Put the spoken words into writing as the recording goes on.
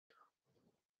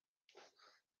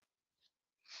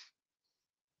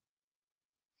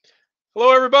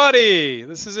Hello, everybody.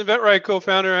 This is inventRight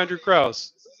co-founder Andrew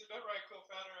Krauss.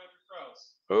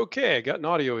 Okay, I got an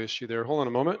audio issue there. Hold on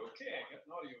a moment.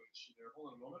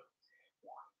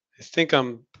 I think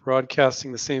I'm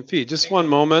broadcasting the same feed. Just one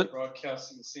moment.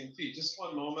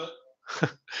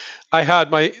 I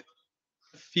had my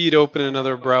feed open in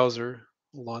another browser.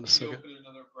 Hold on a second.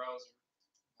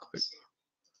 Click.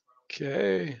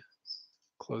 Okay.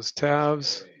 Close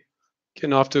tabs.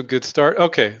 Getting off to a good start.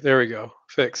 Okay, there we go.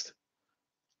 Fixed.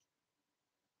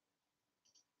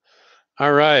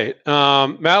 All right.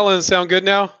 Madeline, sound good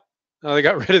now? They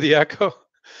got rid of the echo.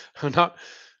 I'm not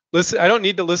listen. I don't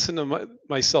need to listen to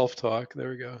my self talk. There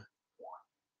we go.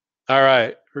 All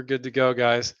right, we're good to go,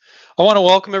 guys. I want to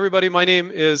welcome everybody. My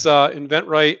name is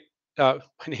inventRight. My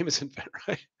name is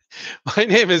inventRight. My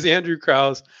name is Andrew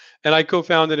Krauss, and I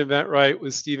co-founded inventRight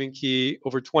with Stephen Key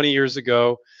over 20 years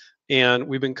ago, and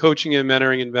we've been coaching and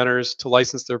mentoring inventors to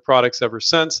license their products ever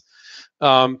since.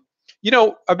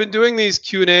 I've been doing these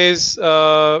Q&As.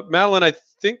 Madeline, I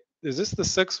think, is this the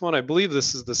sixth one? I believe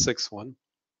this is the sixth one.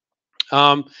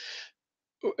 And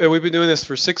we've been doing this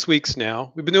for 6 weeks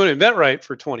now. We've been doing inventRight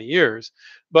for 20 years.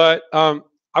 But I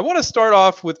want to start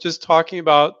off with just talking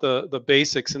about the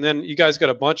basics. And then you guys got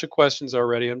a bunch of questions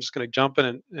already. I'm just going to jump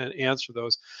in and answer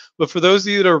those. But for those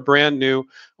of you that are brand new, I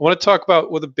want to talk about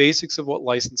what the basics of what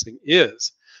licensing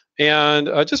is. And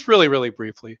just really, really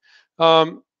briefly.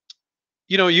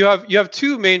 You have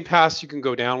two main paths you can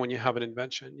go down when you have an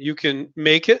invention. You can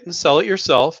make it and sell it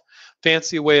yourself.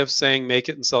 Fancy way of saying make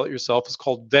it and sell it yourself is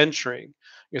called venturing.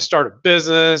 You start a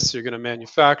business, you're going to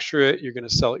manufacture it, you're going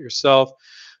to sell it yourself.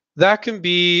 That can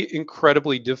be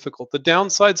incredibly difficult. The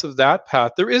downsides of that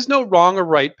path, there is no wrong or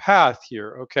right path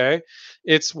here, okay?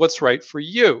 It's what's right for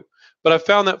you. But I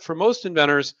found that for most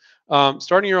inventors,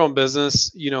 starting your own business,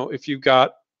 if you've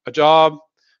got a job,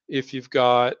 if you've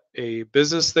got a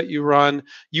business that you run,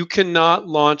 you cannot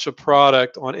launch a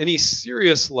product on any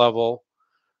serious level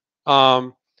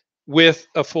with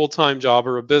a full-time job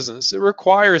or a business. It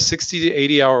requires 60 to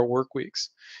 80-hour work weeks.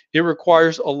 It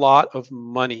requires a lot of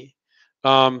money.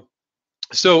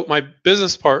 So my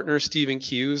business partner, Stephen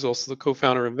Key, who's also the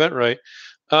co-founder of inventRight,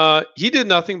 he did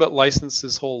nothing but license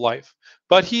his whole life.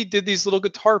 But he did these little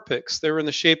guitar picks. They were in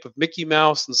the shape of Mickey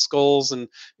Mouse and skulls, and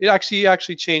it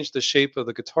actually changed the shape of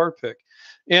the guitar pick.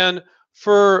 And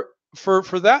for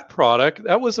that product,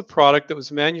 that was a product that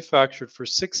was manufactured for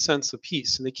 6 cents a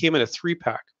piece, and they came in a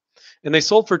 3-pack, and they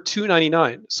sold for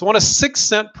 $2.99. So on a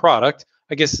 6-cent product,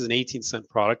 I guess it's an 18-cent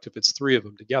product if it's 3 of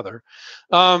them together.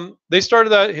 They started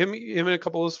that, him and a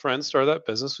couple of his friends started that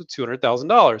business with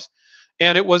 $200,000.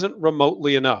 And it wasn't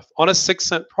remotely enough on a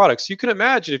 6-cent product. So you can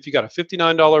imagine if you got a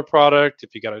 $59 product,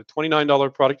 if you got a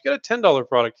 $29 product, you got a $10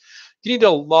 product, you need a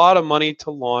lot of money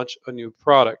to launch a new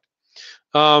product.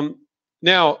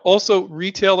 Now, also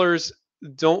retailers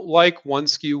don't like one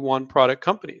SKU, one product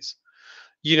companies.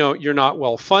 You're not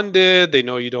well funded. They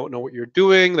know you don't know what you're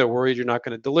doing. They're worried you're not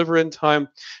going to deliver in time.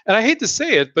 And I hate to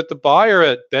say it, but the buyer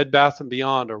at Bed Bath &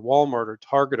 Beyond or Walmart or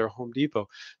Target or Home Depot,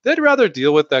 they'd rather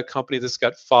deal with that company that's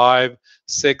got 5,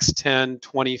 6, 10,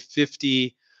 20,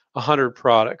 50, 100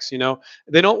 products.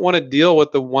 They don't want to deal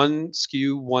with the one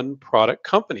SKU, one product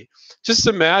company. Just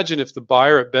imagine if the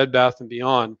buyer at Bed Bath &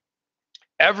 Beyond,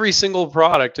 every single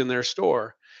product in their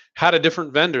store had a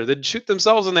different vendor. They'd shoot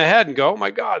themselves in the head and go, "Oh my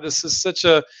God, this is such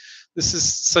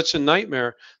a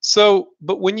nightmare." So,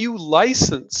 but when you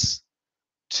license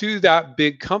to that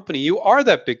big company, you are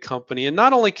that big company, and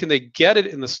not only can they get it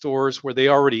in the stores where they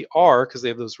already are because they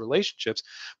have those relationships,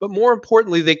 but more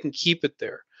importantly, they can keep it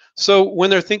there. So when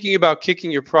they're thinking about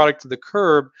kicking your product to the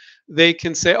curb, they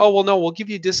can say, "Oh, well, no, we'll give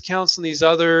you discounts on these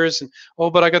others." And, "Oh,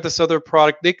 but I got this other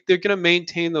product." They're going to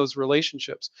maintain those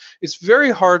relationships. It's very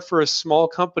hard for a small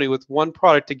company with one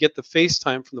product to get the face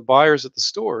time from the buyers at the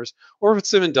stores, or if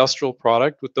it's an industrial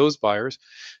product with those buyers,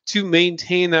 to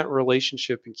maintain that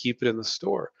relationship and keep it in the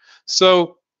store.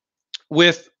 So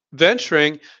with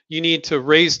venturing, you need to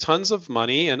raise tons of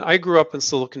money. And I grew up in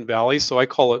Silicon Valley, so I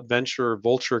call it venture or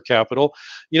vulture capital.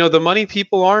 The money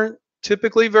people aren't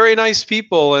typically very nice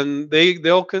people, and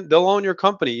they'll own your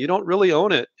company. You don't really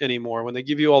own it anymore when they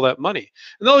give you all that money,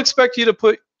 and they'll expect you to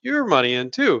put your money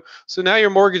in too. So now you're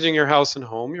mortgaging your house and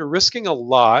home. You're risking a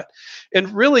lot,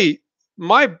 and really,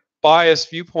 my biased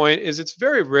viewpoint is it's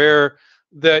very rare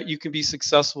that you can be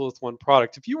successful with one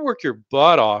product. If you work your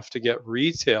butt off to get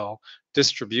retail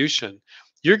distribution,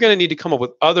 you're going to need to come up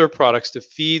with other products to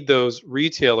feed those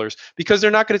retailers, because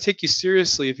they're not going to take you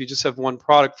seriously if you just have one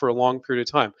product for a long period of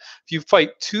time. If you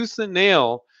fight tooth and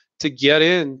nail to get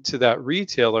into that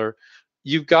retailer,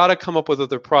 you've got to come up with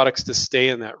other products to stay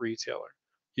in that retailer.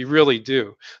 You really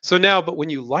do. So now, but when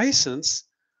you license,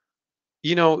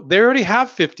 they already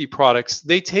have 50 products.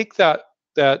 They take that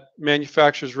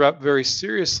manufacturer's rep very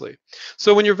seriously.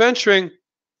 So when you're venturing,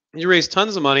 you raise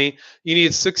tons of money. You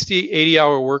need 60,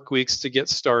 80-hour work weeks to get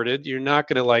started. You're not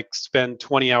going to like spend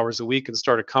 20 hours a week and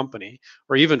start a company,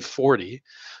 or even 40.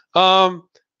 Um,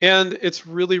 and it's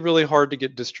really, really hard to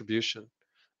get distribution.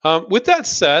 With that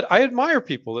said, I admire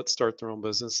people that start their own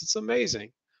business. It's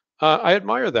amazing. I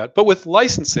admire that. But with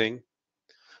licensing,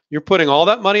 you're putting all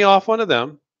that money off onto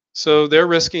them. So they're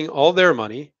risking all their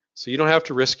money. So you don't have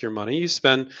to risk your money. You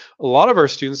spend a lot of our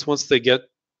students, once they get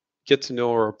to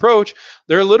know our approach,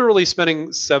 they're literally spending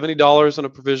 $70 on a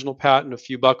provisional patent, a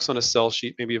few bucks on a sell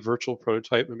sheet, maybe a virtual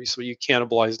prototype, maybe so you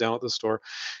cannibalize down at the store,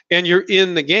 and you're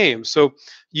in the game. So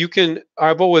you can,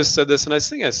 I've always said this, and I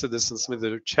think I said this in some of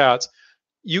the chats,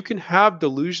 you can have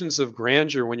delusions of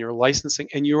grandeur when you're licensing,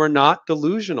 and you are not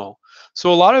delusional.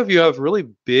 So a lot of you have really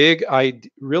big,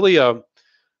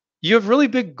 you have really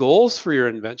big goals for your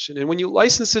invention. And when you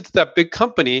license it to that big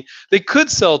company, they could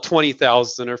sell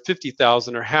 20,000 or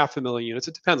 50,000 or 500,000 units.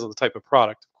 It depends on the type of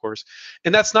product, of course.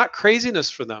 And that's not craziness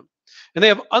for them. And they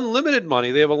have unlimited money.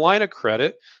 They have a line of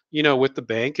credit, with the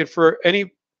bank. And for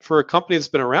a company that's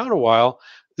been around a while,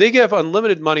 they give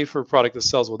unlimited money for a product that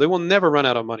sells well. They will never run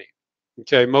out of money.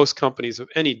 Okay, most companies of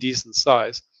any decent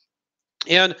size.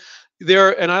 And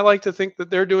and I like to think that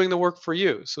they're doing the work for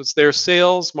you. So it's their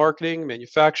sales, marketing,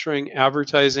 manufacturing,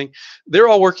 advertising. They're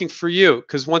all working for you,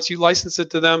 because once you license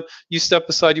it to them, you step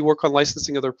aside, you work on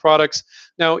licensing other products.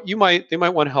 Now, they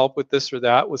might want help with this or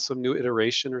that, with some new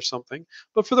iteration or something,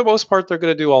 but for the most part, they're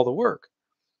going to do all the work.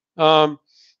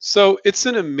 So it's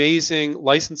an amazing,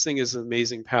 licensing is an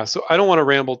amazing path. So I don't want to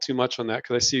ramble too much on that,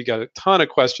 because I see you got a ton of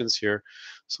questions here.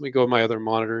 So let me go to my other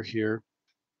monitor here.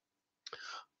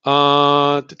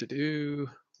 Let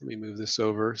me move this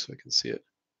over so I can see it.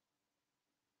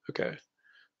 Okay.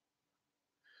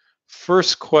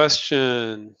 First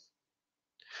question.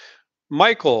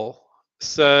 Michael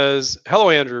says,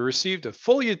 hello, Andrew. Received a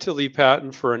full utility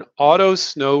patent for an auto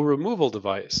snow removal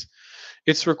device.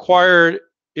 It required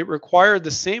the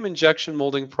same injection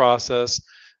molding process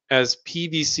as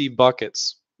PVC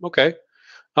buckets. Okay.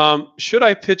 Should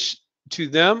I pitch to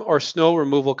them or snow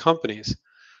removal companies?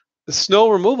 The snow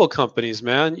removal companies,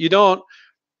 man,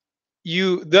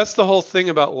 that's the whole thing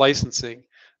about licensing.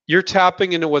 You're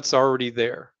tapping into what's already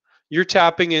there. You're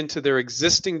tapping into their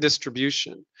existing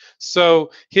distribution.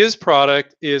 So his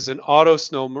product is an auto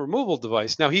snow removal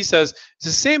device. Now he says it's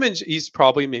the same, he's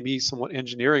probably maybe somewhat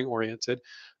engineering oriented,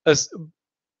 as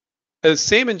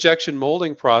same injection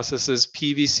molding process as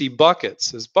PVC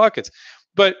buckets,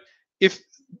 But if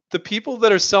the people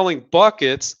that are selling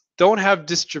buckets don't have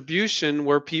distribution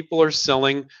where people are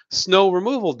selling snow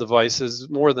removal devices,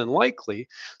 more than likely.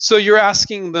 So you're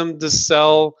asking them to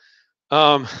sell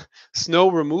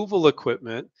snow removal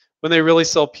equipment when they really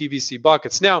sell PVC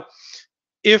buckets. Now,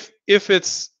 if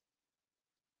it's,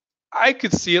 I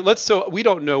could see it. So we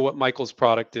don't know what Michael's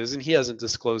product is, and he hasn't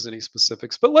disclosed any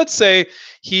specifics. But let's say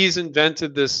he's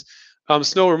invented this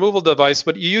snow removal device,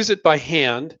 but you use it by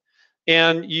hand,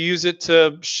 and you use it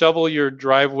to shovel your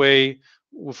driveway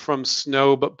from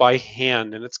snow, but by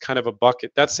hand, and it's kind of a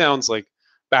bucket. That sounds like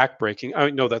backbreaking. I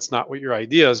know that's not what your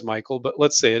idea is, Michael, but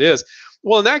let's say it is.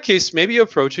 Well, in that case, maybe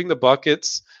approaching the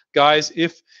buckets guys.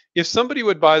 If somebody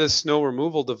would buy the snow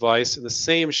removal device in the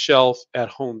same shelf at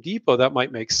Home Depot, that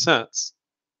might make sense.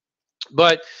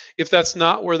 But if that's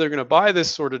not where they're going to buy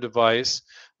this sort of device,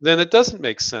 then it doesn't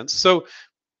make sense. So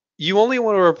you only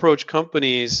want to approach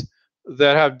companies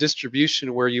that have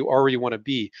distribution where you already want to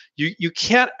be. You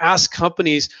can't ask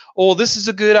companies, oh, this is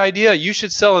a good idea, you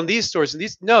should sell in these stores and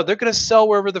these. No, they're going to sell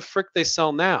wherever the frick they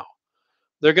sell now.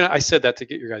 I said that to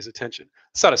get your guys' attention.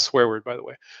 It's not a swear word, by the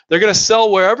way. They're going to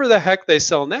sell wherever the heck they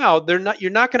sell now.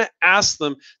 You're not going to ask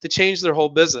them to change their whole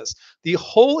business. The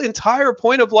whole entire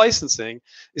point of licensing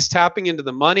is tapping into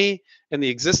the money and the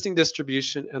existing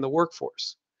distribution and the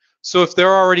workforce. So if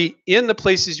they're already in the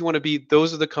places you want to be,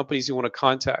 those are the companies you want to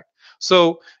contact.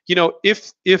 So,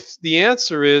 if the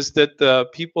answer is that the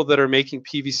people that are making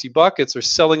PVC buckets are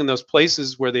selling in those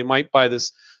places where they might buy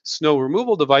this snow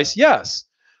removal device, yes.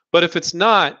 But if it's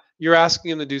not, you're asking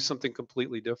them to do something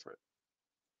completely different.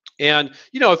 And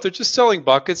if they're just selling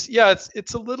buckets, yeah,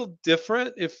 it's a little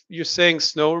different. If you're saying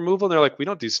snow removal, and they're like, we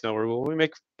don't do snow removal, we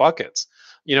make buckets.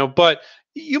 But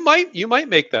you might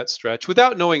make that stretch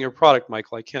without knowing your product,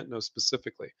 Michael. I can't know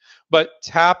specifically, but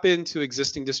tap into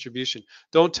existing distribution.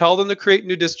 Don't tell them to create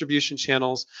new distribution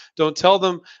channels. Don't tell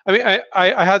them. I mean,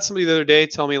 I had somebody the other day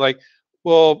tell me like,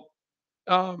 well,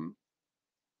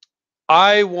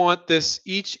 I want this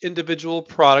each individual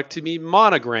product to be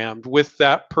monogrammed with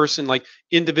that person, like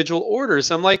individual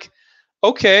orders. I'm like,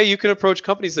 okay, you can approach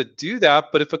companies that do that,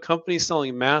 but if a company's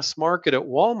selling mass market at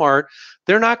Walmart,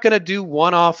 they're not going to do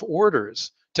one-off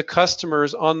orders to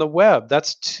customers on the web.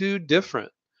 That's too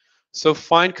different. So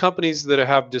find companies that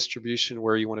have distribution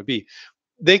where you want to be.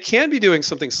 They can be doing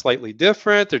something slightly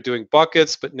different. They're doing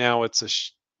buckets, but now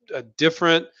it's a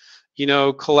different,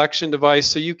 collection device.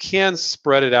 So you can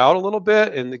spread it out a little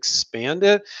bit and expand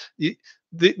it.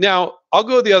 Now, I'll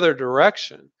go the other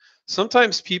direction.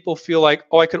 Sometimes people feel like,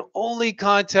 oh, I can only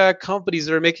contact companies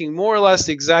that are making more or less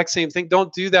the exact same thing.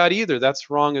 Don't do that either.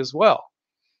 That's wrong as well.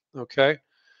 Okay.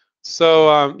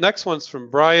 So next one's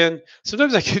from Brian.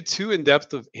 Sometimes I get too in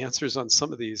depth of answers on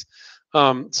some of these. So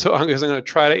I'm going to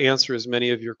try to answer as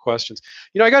many of your questions.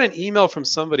 I got an email from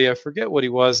somebody, I forget what he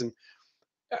was, and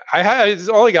I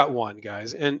only got one,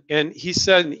 guys. And he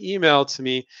said an email to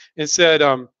me and said,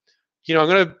 I'm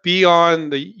going to be on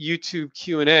the YouTube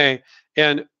Q&A,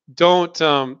 and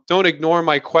don't ignore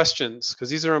my questions because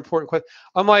these are important questions.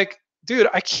 I'm like, dude,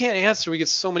 I can't answer. We get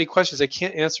so many questions. I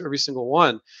can't answer every single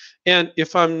one. And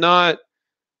if I'm not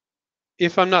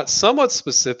somewhat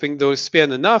specific, though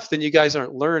expand enough, then you guys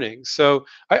aren't learning. So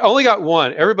I only got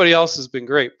one. Everybody else has been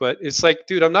great, but it's like,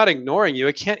 dude, I'm not ignoring you.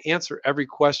 I can't answer every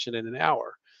question in an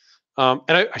hour. And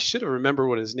I should have remembered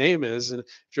what his name is. And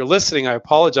if you're listening, I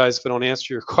apologize if I don't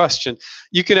answer your question.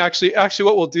 You can actually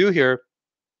what we'll do here,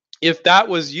 if that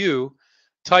was you,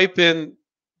 type in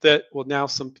that. Well, now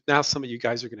some of you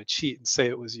guys are going to cheat and say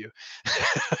it was you.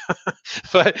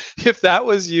 But if that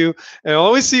was you, and I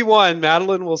only see one,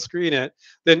 Madeline will screen it.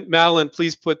 Then Madeline,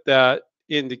 please put that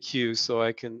in the queue so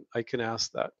I can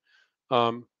ask that.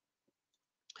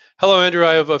 Hello, Andrew.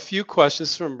 I have a few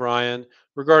questions from Brian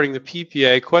regarding the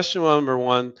PPA. Question number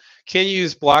one, can you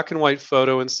use black and white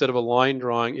photo instead of a line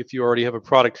drawing if you already have a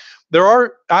product? There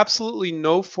are absolutely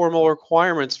no formal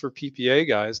requirements for PPA,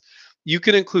 guys. You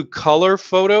can include color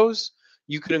photos.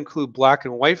 You could include black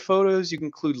and white photos. You can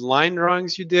include line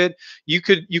drawings you did. You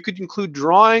could include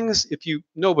drawings if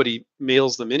nobody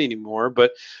mails them in anymore,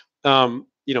 but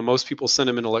most people send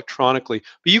them in electronically.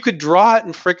 But you could draw it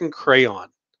in frickin' crayon.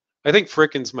 I think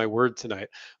frickin's my word tonight.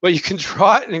 But you can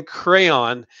draw it in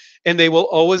crayon and they will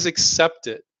always accept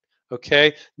it.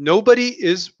 Okay? Nobody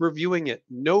is reviewing it.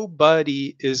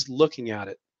 Nobody is looking at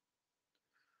it.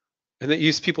 And then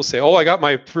people say, oh, I got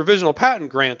my provisional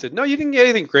patent granted. No, you didn't get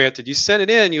anything granted. You sent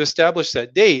it in, you established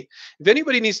that date. If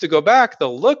anybody needs to go back,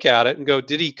 they'll look at it and go,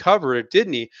 did he cover it,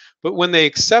 didn't he? But when they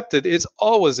accept it, it's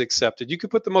always accepted. You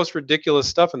could put the most ridiculous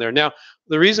stuff in there. Now,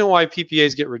 the reason why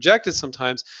PPAs get rejected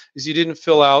sometimes is you didn't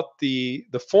fill out the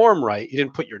form right. You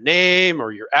didn't put your name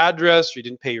or your address, or you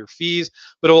didn't pay your fees,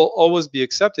 but it will always be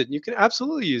accepted. And you can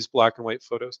absolutely use black and white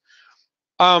photos.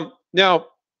 Now,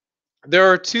 there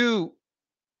are two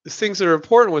things that are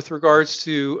important with regards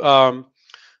to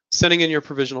sending in your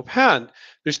provisional patent.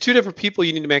 There's two different people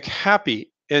you need to make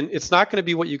happy, and it's not going to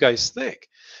be what you guys think.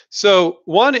 So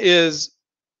one is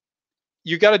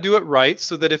you got to do it right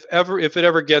so that if it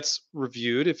ever gets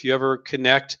reviewed, if you ever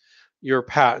connect your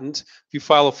patent, if you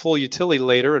file a full utility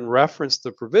later and reference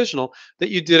the provisional, that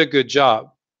you did a good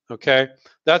job. Okay,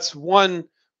 that's one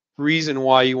reason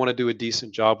why you want to do a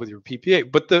decent job with your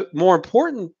PPA. But the more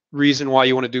important reason why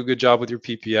you want to do a good job with your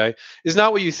PPA is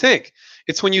not what you think.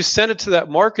 It's when you send it to that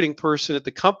marketing person at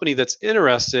the company that's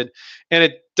interested and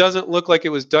it doesn't look like it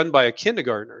was done by a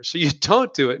kindergartner. So you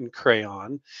don't do it in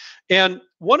crayon. And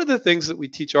one of the things that we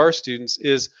teach our students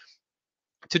is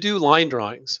to do line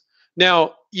drawings.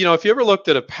 Now, if you ever looked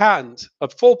at a patent, a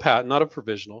full patent, not a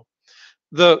provisional,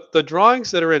 the drawings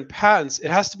that are in patents,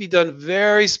 it has to be done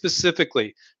very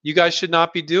specifically. You guys should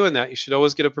not be doing that. You should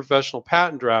always get a professional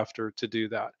patent drafter to do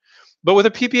that. But with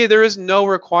a PPA, there is no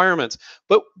requirements.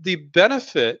 But the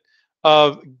benefit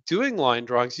of doing line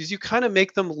drawings is you kind of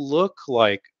make them look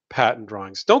like patent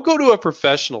drawings. Don't go to a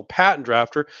professional patent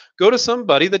drafter. Go to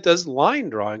somebody that does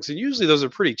line drawings. And usually those are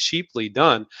pretty cheaply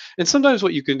done. And sometimes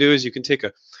what you can do is you can take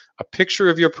a picture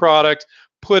of your product,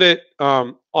 put it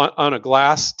on a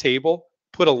glass table,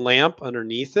 put a lamp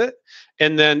underneath it,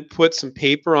 and then put some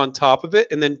paper on top of it,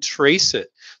 and then trace it.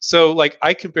 So like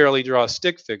I can barely draw a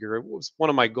stick figure. It was one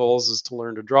of my goals is to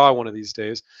learn to draw one of these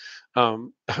days.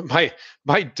 My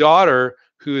daughter,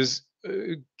 who's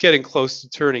getting close to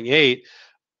turning 8,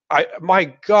 my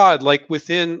God, like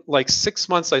within like 6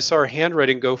 months, I saw her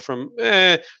handwriting go from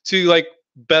to like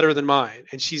better than mine,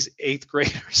 and she's 8th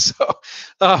grader. So,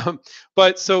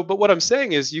 but what I'm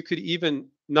saying is, you could even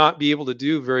not be able to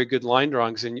do very good line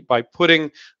drawings, and by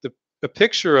putting a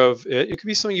picture of it, it could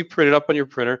be something you printed up on your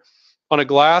printer, on a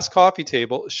glass coffee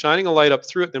table, shining a light up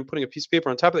through it, then putting a piece of paper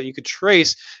on top of that. You could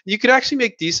trace. You could actually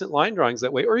make decent line drawings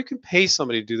that way, or you can pay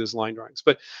somebody to do those line drawings.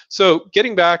 But so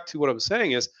getting back to what I was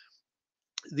saying is,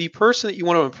 the person that you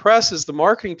want to impress is the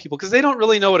marketing people, because they don't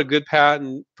really know what a good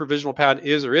patent, provisional patent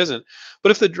is or isn't.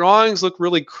 But if the drawings look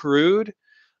really crude,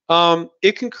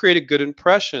 it can create a good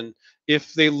impression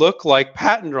if they look like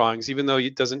patent drawings, even though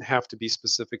it doesn't have to be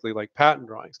specifically like patent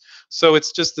drawings. So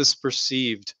it's just this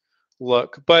perceived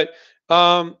look. But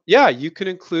yeah, you can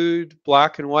include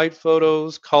black and white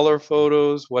photos, color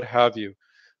photos, what have you,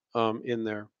 in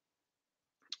there.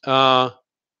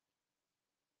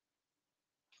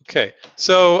 Okay,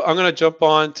 so I'm going to jump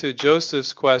on to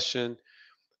Joseph's question.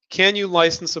 Can you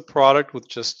license a product with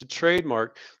just a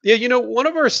trademark? Yeah, one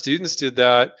of our students did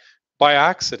that by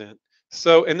accident.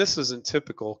 So, and this isn't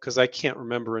typical because I can't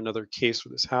remember another case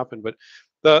where this happened, but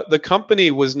the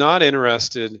company was not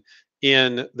interested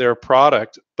in their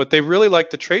product, but they really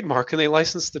liked the trademark and they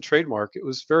licensed the trademark. It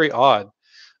was very odd.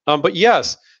 But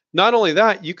yes, not only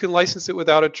that, you can license it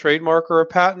without a trademark or a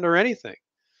patent or anything.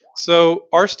 So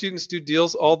our students do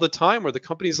deals all the time where the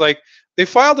company's like, they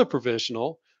filed a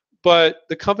provisional, but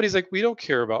the company's like, we don't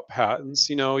care about patents.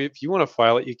 If you want to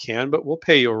file it, you can, but we'll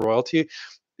pay you a royalty.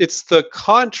 It's the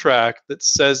contract that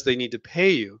says they need to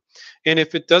pay you. And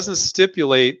if it doesn't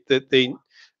stipulate that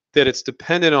it's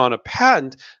dependent on a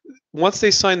patent, once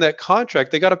they sign that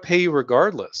contract, they got to pay you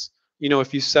regardless,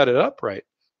 if you set it up right.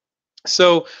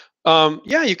 So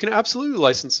yeah, you can absolutely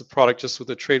license the product just with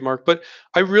a trademark, but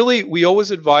we always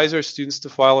advise our students to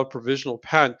file a provisional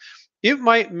patent. It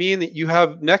might mean that you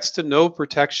have next to no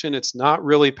protection. It's not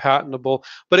really patentable,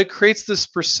 but it creates this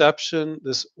perception,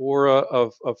 this aura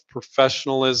of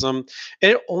professionalism,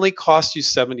 and it only costs you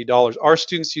 $70. Our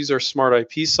students use our Smart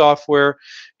IP software,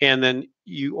 and then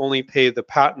you only pay the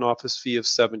patent office fee of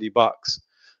 $70.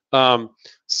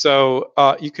 So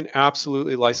you can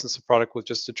absolutely license a product with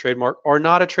just a trademark or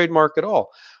not a trademark at all.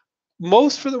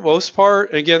 For the most part,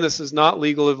 and again, this is not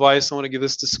legal advice. I want to give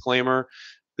this disclaimer.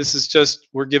 This is just,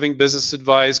 we're giving business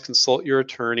advice. Consult your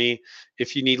attorney.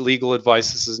 If you need legal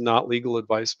advice, this is not legal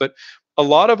advice. But a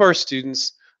lot of our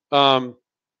students, they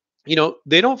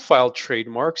don't file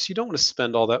trademarks. You don't want to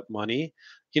spend all that money.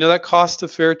 That costs a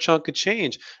fair chunk of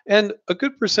change. And a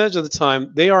good percentage of the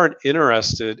time, they aren't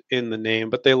interested in the name,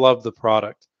 but they love the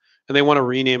product and they want to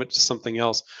rename it to something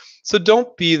else. So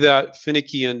don't be that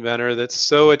finicky inventor that's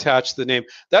so attached to the name.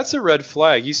 That's a red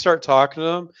flag. You start talking to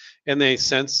them and they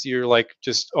sense you're like,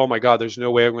 just, oh my God, there's no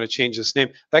way I'm going to change this name.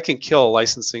 That can kill a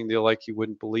licensing deal like you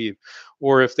wouldn't believe.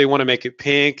 Or if they want to make it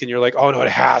pink and you're like, oh no, it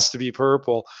has to be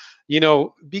purple.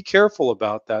 Be careful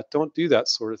about that. Don't do that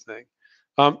sort of thing.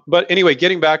 But anyway,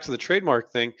 getting back to the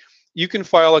trademark thing, you can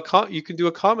you can do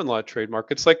a common law trademark.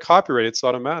 It's like copyright. It's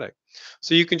automatic.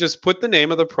 So you can just put the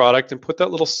name of the product and put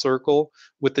that little circle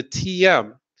with the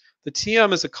TM. The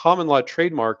TM is a common law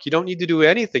trademark. You don't need to do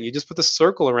anything. You just put the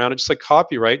circle around it, just like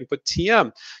copyright, and put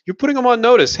TM. You're putting them on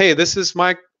notice. Hey, this is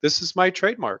my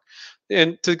trademark.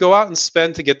 And to go out and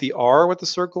spend to get the R with the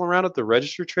circle around it, the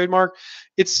registered trademark,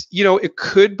 it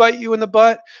could bite you in the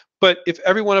butt. But if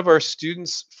every one of our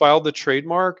students filed the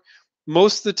trademark,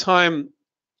 most of the time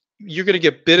you're going to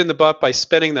get bit in the butt by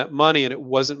spending that money, and it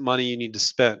wasn't money you need to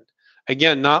spend.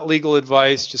 Again, not legal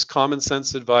advice, just common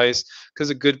sense advice, because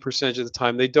a good percentage of the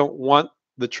time they don't want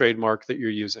the trademark that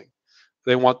you're using.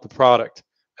 They want the product,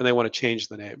 and they want to change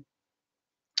the name.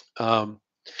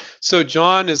 So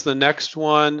John is the next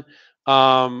one.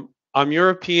 I'm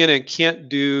European and can't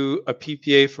do a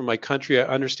PPA for my country. I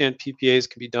understand PPAs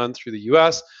can be done through the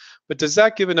US, but does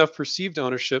that give enough perceived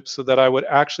ownership so that I would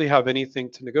actually have anything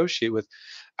to negotiate with?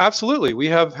 Absolutely. We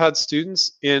have had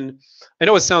students I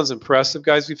know it sounds impressive,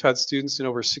 guys. We've had students in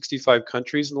over 65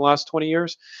 countries in the last 20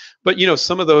 years, but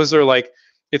some of those are like,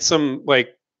 it's some like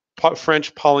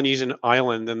French Polynesian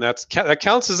island, and that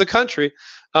counts as a country.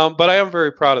 But I am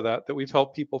very proud of that we've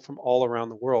helped people from all around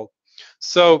the world.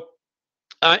 So,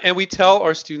 and we tell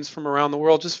our students from around the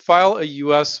world, just file a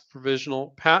US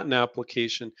provisional patent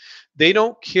application. They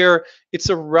don't care. It's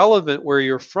irrelevant where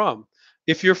you're from.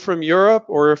 If you're from Europe,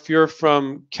 or if you're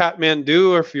from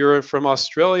Kathmandu, or if you're from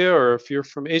Australia, or if you're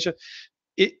from Asia,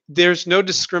 there's no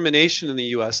discrimination in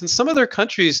the US. In some other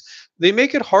countries, they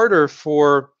make it harder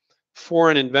for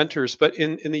foreign inventors, but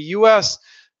in the US,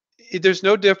 there's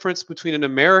no difference between an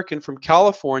American from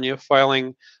California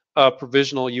filing a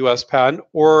provisional US patent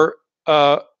or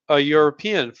a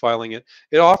European filing it.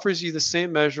 It offers you the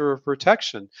same measure of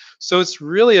protection. So it's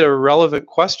really a relevant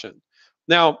question.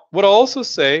 Now, what I'll also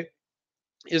say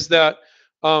is that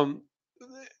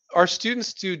our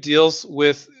students do deals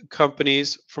with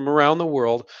companies from around the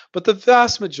world, but the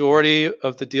vast majority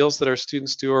of the deals that our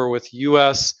students do are with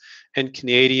US and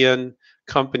Canadian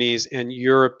companies and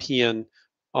European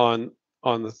on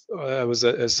the I was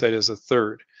as said as a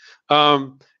third.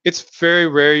 It's very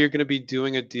rare you're going to be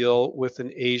doing a deal with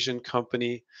an Asian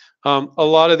company. A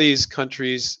lot of these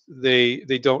countries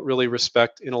they don't really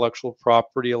respect intellectual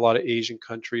property. A lot of Asian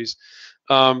countries.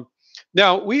 Um,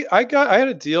 Now I had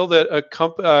a deal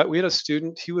that we had a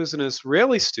student. He was an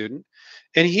Israeli student,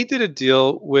 and he did a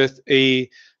deal with a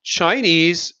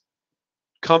Chinese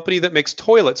company that makes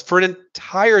toilets for an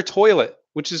entire toilet,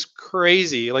 which is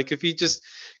crazy. Like if he just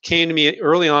came to me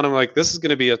early on, I'm like, this is going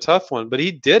to be a tough one, but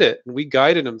he did it, and we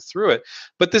guided him through it.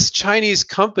 But this Chinese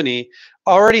company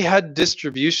already had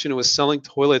distribution and was selling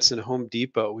toilets in Home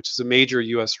Depot, which is a major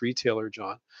U.S. retailer,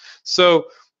 John. So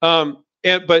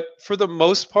but for the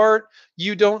most part,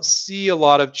 you don't see a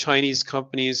lot of Chinese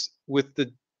companies with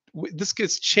this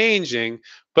gets changing,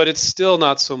 but it's still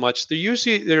not so much.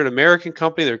 They're an American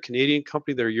company, they're a Canadian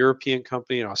company, they're a European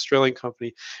company, an Australian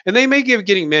company, and they may be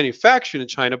getting manufactured in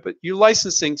China, but you're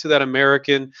licensing to that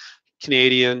American,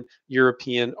 Canadian,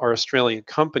 European, or Australian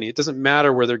company. It doesn't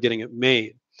matter where they're getting it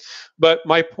made. But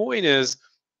my point is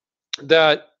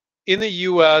that in the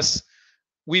U.S.,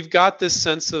 we've got this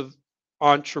sense of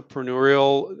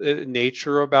entrepreneurial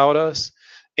nature about us,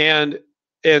 and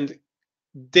and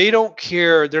they don't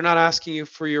care. They're not asking you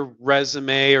for your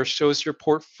resume or show us your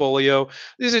portfolio.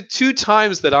 These are two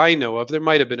times that I know of. There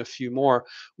might have been a few more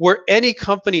where any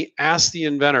company asks the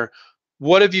inventor,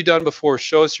 "What have you done before?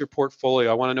 Show us your portfolio.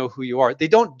 I want to know who you are." They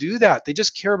don't do that. They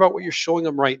just care about what you're showing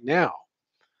them right now.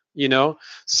 you know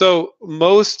so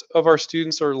most of our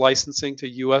students are licensing to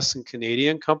US and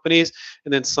Canadian companies,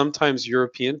 and then sometimes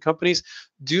European companies.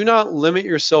 Do not limit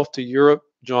yourself to Europe,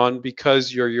 John,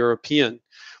 because you're European.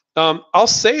 I'll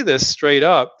say this straight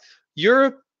up.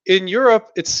 In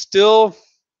Europe, it's still,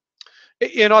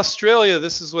 in Australia,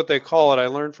 this is what they call it. I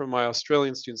learned from my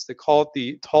Australian students. They call it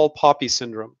the tall poppy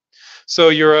syndrome. So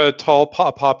you're a tall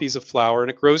poppy's a flower,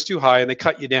 and it grows too high, and they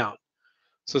cut you down.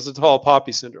 So it's a tall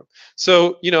poppy syndrome.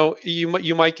 So,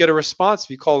 you might get a response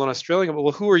if you call an Australian,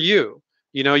 well, who are you?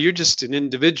 You're just an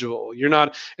individual. You're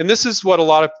not. And this is what a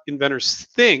lot of inventors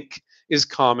think is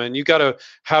common. You got to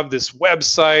have this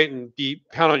website and be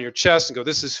pound on your chest and go,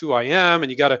 this is who I am.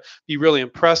 And you got to be really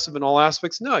impressive in all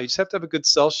aspects. No, you just have to have a good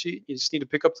sell sheet. You just need to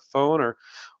pick up the phone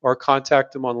or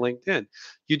contact them on LinkedIn.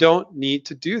 You don't need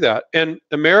to do that. And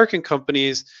American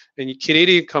companies and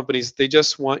Canadian companies, they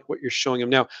just want what you're showing them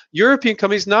now. European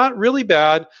companies, not really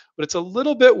bad, but it's a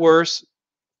little bit worse,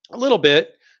 a little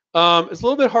bit. It's a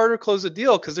little bit harder to close a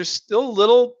deal because they're still a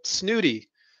little snooty.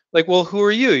 Like, well, who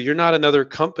are you? You're not another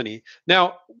company.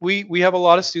 Now, we have a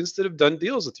lot of students that have done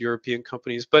deals with European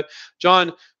companies, but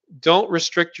John, don't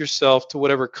restrict yourself to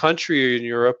whatever country you're in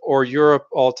Europe or Europe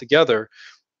altogether.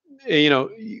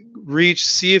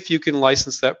 See if you can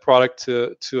license that product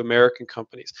to American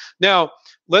companies. Now,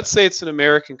 let's say it's an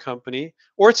American company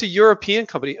or it's a European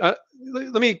company.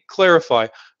 Let me clarify.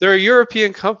 There are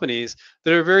European companies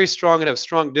that are very strong and have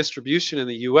strong distribution in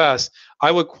the US.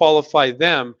 I would qualify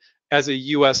them as a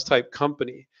US type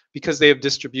company because they have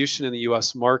distribution in the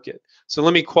US market. So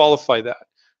let me qualify that.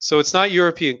 So it's not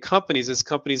European companies, it's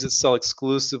companies that sell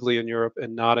exclusively in Europe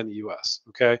and not in the US.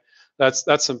 Okay,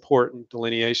 that's important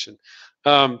delineation.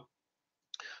 Um,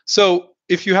 so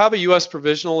if you have a U.S.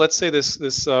 provisional, let's say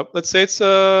let's say it's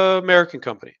an American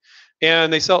company,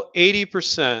 and they sell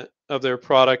 80% of their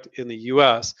product in the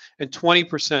U.S. and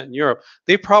 20% in Europe.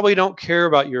 They probably don't care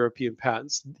about European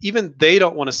patents. Even they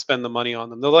don't want to spend the money on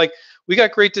them. They're like, we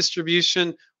got great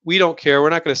distribution. We don't care. We're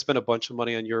not going to spend a bunch of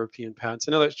money on European patents.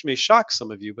 I know that may shock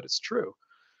some of you, but it's true.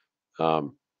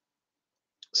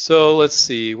 So let's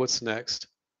see, what's next?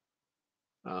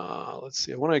 Let's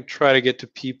see. I want to try to get to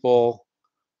people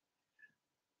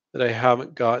that I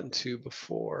haven't gotten to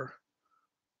before.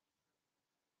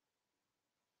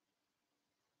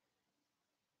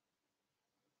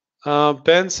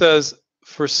 Ben says,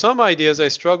 for some ideas, I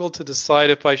struggle to decide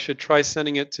if I should try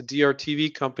sending it to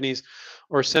DRTV companies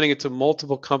or sending it to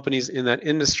multiple companies in that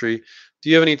industry. Do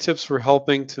you have any tips for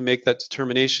helping to make that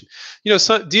determination?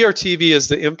 DRTV is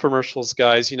the infomercials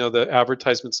guys, the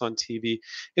advertisements on TV.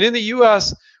 And in the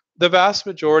US, the vast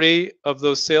majority of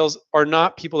those sales are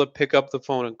not people that pick up the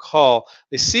phone and call.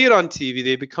 They see it on TV,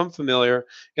 they become familiar,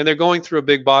 and they're going through a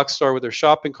big box store with their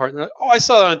shopping cart. And they're like, oh, I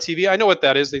saw that on TV. I know what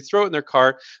that is. They throw it in their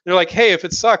cart. They're like, hey, if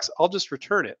it sucks, I'll just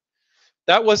return it.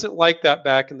 That wasn't like that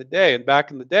back in the day. And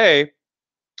back in the day,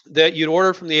 that you'd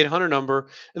order from the 800 number,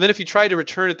 and then if you tried to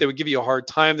return it, they would give you a hard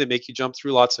time. They make you jump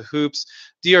through lots of hoops.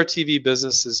 DRTV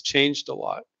business has changed a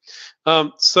lot.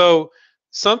 So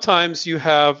sometimes you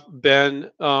have been,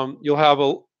 you'll have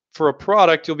for a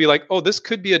product, you'll be like, oh, this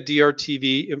could be a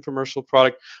DRTV infomercial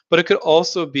product, but it could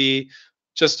also be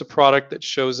just a product that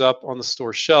shows up on the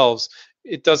store shelves.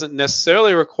 It doesn't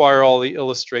necessarily require all the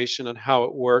illustration on how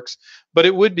it works, but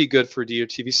it would be good for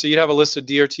DRTV. So you'd have a list of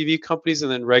DRTV companies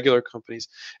and then regular companies.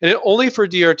 And only for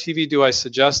DRTV do I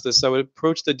suggest this. I would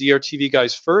approach the DRTV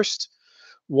guys first,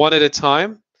 one at a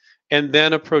time, and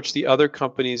then approach the other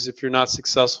companies if you're not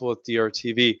successful with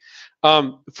DRTV.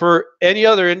 For any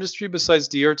other industry besides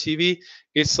DRTV,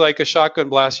 it's like a shotgun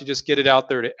blast. You just get it out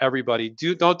there to everybody.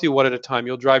 Don't do one at a time.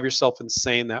 You'll drive yourself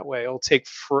insane that way. It'll take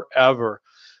forever.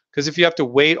 Because if you have to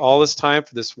wait all this time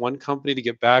for this one company to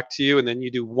get back to you, and then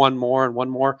you do one more and one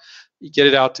more, you get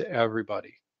it out to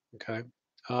everybody. Okay.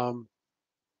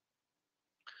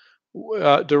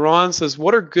 Duran says,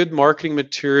 what are good marketing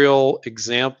material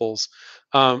examples?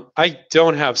 I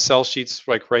don't have sell sheets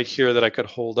like right here that I could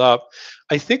hold up.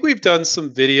 I think we've done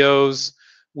some videos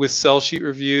with sell sheet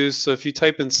reviews. So if you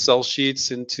type in sell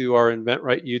sheets into our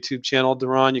inventRight YouTube channel,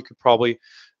 Duran, you could probably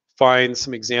find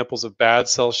some examples of bad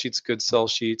sell sheets, good sell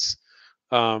sheets.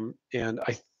 And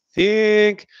I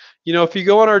think, if you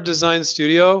go on our design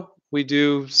studio, we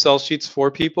do sell sheets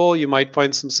for people. You might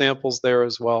find some samples there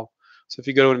as well. So if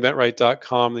you go to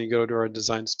inventRight.com, then you go to our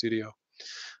design studio.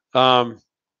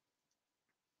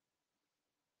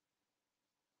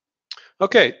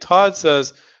 Okay, Todd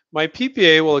says, my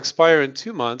PPA will expire in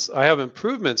 2 months. I have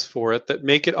improvements for it that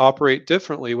make it operate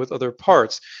differently with other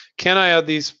parts. Can I add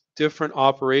these different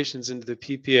operations into the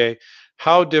PPA?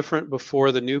 How different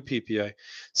before the new PPA?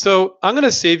 So I'm going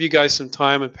to save you guys some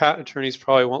time, and patent attorneys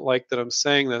probably won't like that I'm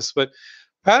saying this, but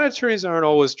patent attorneys aren't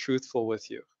always truthful with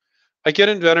you. I get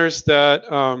inventors that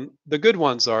the good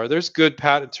ones are. There's good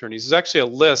patent attorneys. There's actually a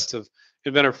list of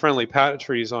inventor-friendly patent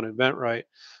attorneys on inventRight.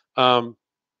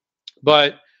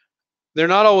 But they're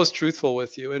not always truthful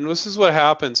with you. And this is what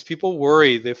happens. People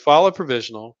worry. They file a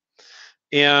provisional,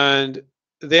 and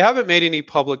they haven't made any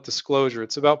public disclosure.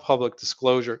 It's about public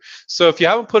disclosure. So if you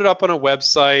haven't put it up on a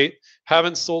website,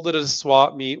 haven't sold it at a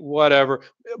swap meet, whatever,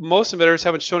 most inventors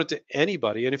haven't shown it to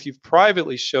anybody. And if you've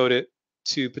privately showed it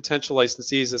to potential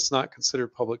licensees, it's not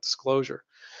considered public disclosure.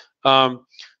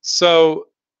 So,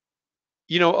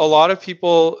 a lot of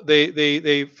people,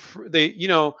 you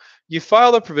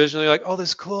file a provisional, you're like, oh, this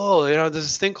is cool. There's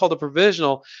this thing called a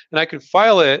provisional, and I can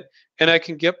file it and I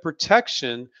can get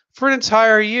protection for an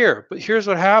entire year. But here's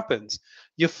what happens.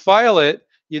 You file it,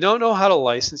 you don't know how to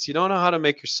license, you don't know how to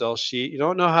make your sell sheet, you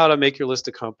don't know how to make your list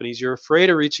of companies, you're afraid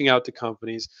of reaching out to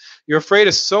companies, you're afraid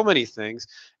of so many things,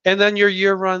 and then your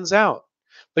year runs out.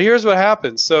 But here's what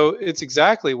happens. So it's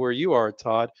exactly where you are,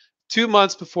 Todd. 2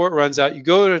 months before it runs out, you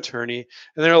go to an attorney,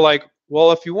 and they're like,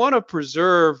 well, if you want to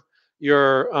preserve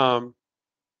your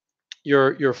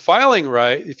filing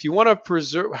right, if you want to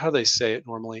preserve, how do they say it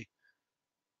normally?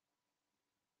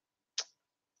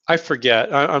 I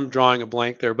forget. I'm drawing a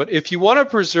blank there. But if you want to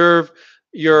preserve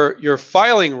your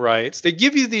filing rights, they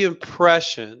give you the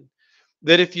impression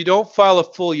that if you don't file a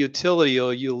full utility,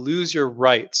 you'll lose your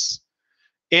rights.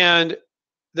 And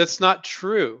that's not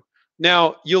true.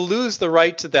 Now, you'll lose the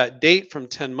right to that date from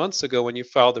 10 months ago when you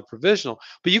filed the provisional,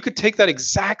 but you could take that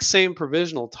exact same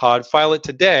provisional, Todd, file it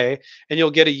today, and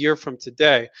you'll get a year from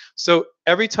today. So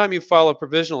every time you file a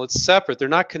provisional, it's separate. They're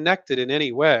not connected in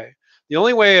any way. The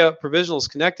only way a provisional is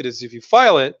connected is if you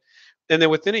file it, and then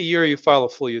within a year you file a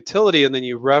full utility, and then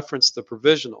you reference the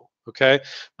provisional, okay?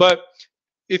 But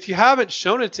if you haven't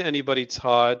shown it to anybody,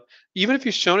 Todd, even if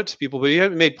you've shown it to people, but you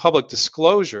haven't made public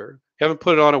disclosure, you haven't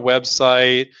put it on a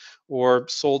website or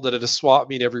sold it at a swap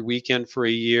meet every weekend for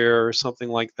a year or something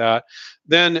like that,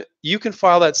 then you can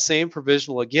file that same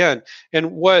provisional again.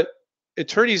 And what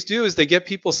attorneys do is they get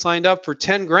people signed up for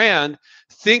 10 grand,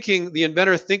 thinking the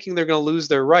inventor thinking they're going to lose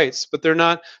their rights, but they're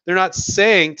not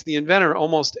saying to the inventor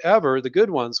almost ever, the good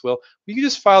ones will, you can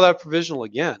just file that provisional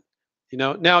again.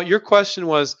 Now your question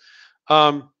was,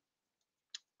 can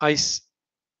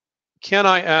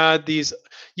I add these?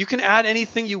 You can add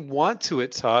anything you want to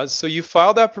it, Todd. So you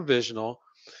filed that provisional,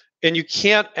 and you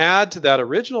can't add to that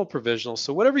original provisional.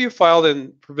 So whatever you filed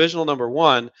in provisional number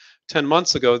 1 10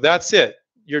 months ago, that's it.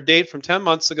 Your date from 10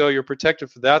 months ago, you're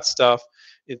protected for that stuff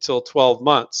until 12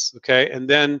 months, okay? And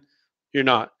then you're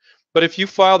not. But if you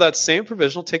file that same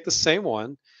provisional, take the same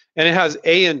one, and it has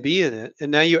A and B in it, and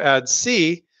now you add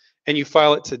C, and you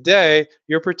file it today,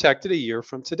 you're protected a year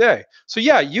from today. So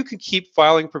yeah, you can keep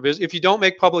filing provisionals if you don't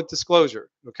make public disclosure,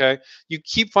 okay? You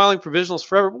keep filing provisionals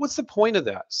forever, but what's the point of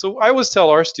that? So I always tell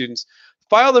our students,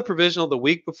 file the provisional the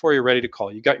week before you're ready to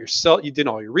call. You got your you did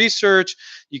all your research,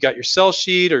 you got your sell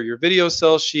sheet or your video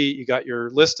sell sheet, you got your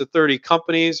list of 30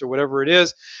 companies or whatever it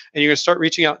is, and you're going to start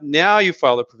reaching out. Now you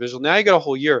file the provisional. Now you got a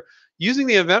whole year. Using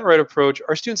the inventRight approach,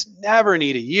 our students never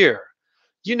need a year.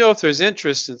 You know, if there's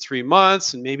interest in 3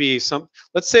 months and maybe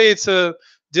let's say it's a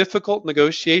difficult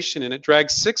negotiation and it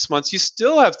drags 6 months, you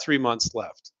still have 3 months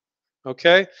left.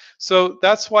 Okay, so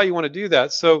that's why you want to do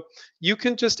that. So you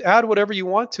can just add whatever you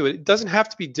want to it. It doesn't have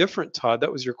to be different, Todd.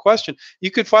 That was your question. You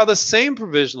could file the same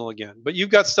provisional again, but you've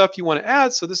got stuff you want to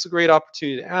add, so this is a great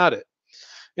opportunity to add it.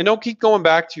 And don't keep going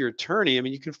back to your attorney. I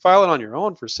mean, you can file it on your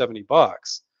own for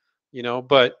 $70, you know.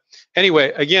 But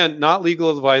anyway, again, not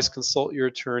legal advice. Consult your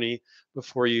attorney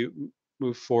before you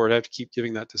move forward. I have to keep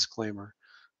giving that disclaimer.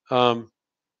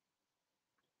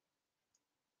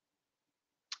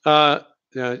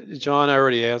 Yeah, John, I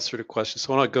already answered a question,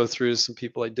 so I want to go through some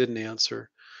people I didn't answer.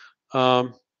 Boy,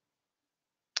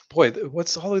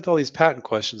 what's all with all these patent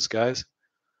questions, guys?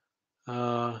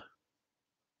 Okay,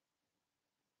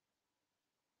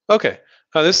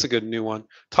 this is a good new one.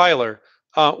 Tyler,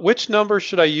 which number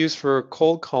should I use for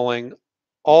cold calling?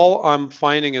 All I'm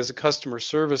finding is a customer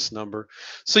service number.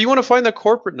 So you want to find the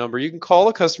corporate number. You can call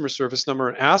a customer service number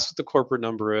and ask what the corporate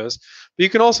number is. But you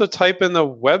can also type in the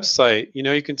website. You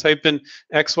know, you can type in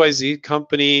XYZ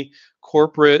company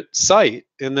corporate site,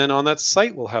 and then on that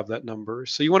site we'll have that number.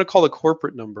 So you want to call the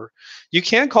corporate number. You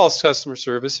can call customer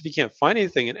service if you can't find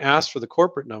anything and ask for the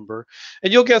corporate number,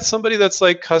 and you'll get somebody that's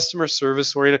like customer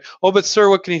service oriented. Oh, but sir,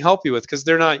 what can he help you with? Because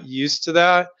they're not used to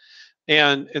that.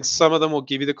 And some of them will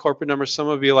give you the corporate number. Some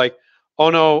will be like, oh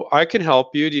no, I can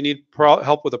help you. Do you need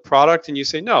help with a product? And you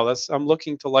say, no, I'm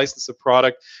looking to license a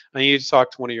product. I need to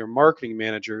talk to one of your marketing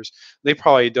managers. They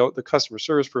probably don't, the customer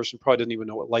service person probably doesn't even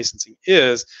know what licensing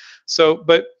is. So,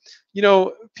 but you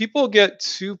know, people get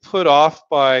too put off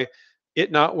by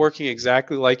it not working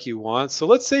exactly like you want. So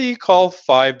let's say you call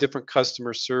 5 different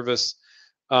customer service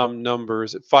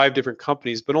numbers at 5 different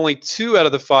companies, but only 2 out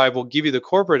of the 5 will give you the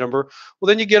corporate number. Well,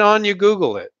 then you get on, you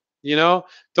Google it. You know,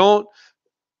 don't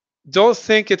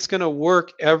think it's going to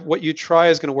work. What you try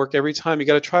is going to work every time. You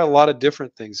got to try a lot of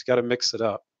different things. You got to mix it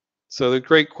up. So the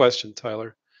great question,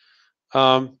 Tyler.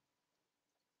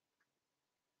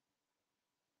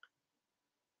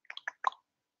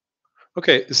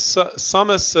 Okay,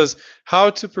 Samus says, how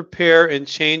to prepare and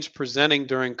change presenting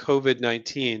during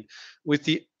COVID-19. With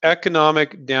the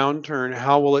economic downturn,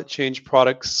 how will it change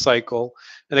product cycle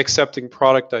and accepting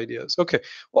product ideas? Okay,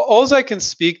 well, all I can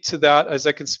speak to that is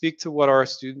I can speak to what our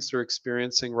students are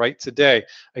experiencing right today.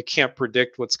 I can't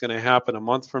predict what's going to happen a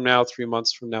month from now, 3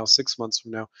 months from now, 6 months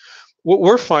from now. What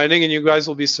we're finding, and you guys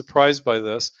will be surprised by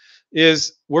this,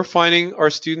 is we're finding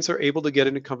our students are able to get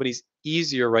into companies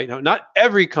easier right now. Not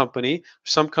every company.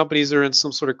 Some companies are in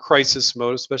some sort of crisis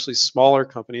mode, especially smaller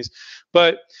companies.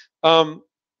 But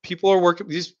people are working.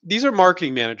 These are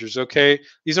marketing managers, okay?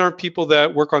 These aren't people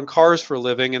that work on cars for a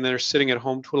living and they're sitting at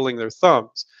home twiddling their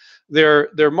thumbs. They're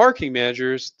marketing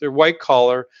managers. They're white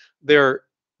collar. They're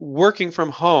working from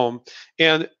home,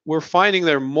 and we're finding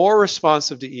they're more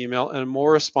responsive to email and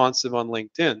more responsive on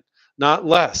LinkedIn, not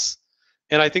less.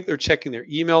 And I think they're checking their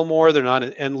email more. They're not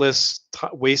an endless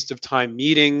waste of time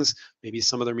meetings. Maybe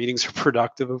some of their meetings are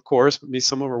productive, of course, but maybe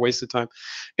some of them are wasted time.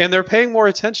 And they're paying more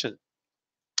attention.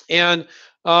 And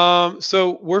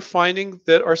so we're finding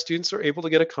that our students are able to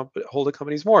get hold of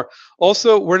companies more.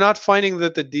 Also, we're not finding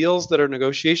that the deals that our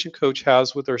negotiation coach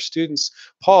has with our students,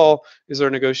 Paul is our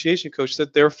negotiation coach,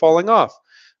 that they're falling off.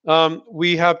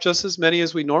 We have just as many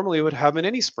as we normally would have in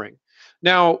any spring.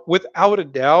 Now, without a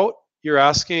doubt, you're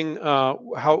asking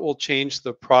how it will change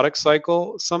the product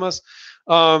cycle, Samas.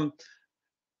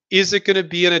 Is it going to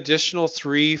be an additional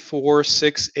 3, 4,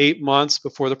 6, 8 months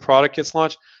before the product gets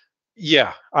launched?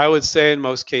 Yeah, I would say in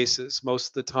most cases, most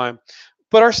of the time.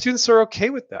 But our students are okay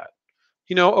with that.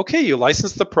 You know, okay, you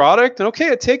license the product, and okay,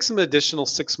 it takes them an additional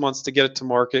 6 months to get it to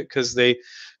market because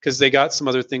they got some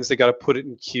other things. They got to put it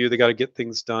in queue. They got to get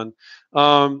things done.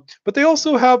 But they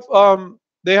also have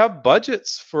they have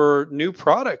budgets for new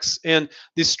products, and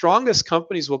the strongest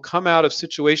companies will come out of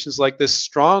situations like this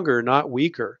stronger, not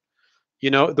weaker.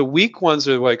 You know, the weak ones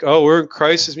are like, oh, we're in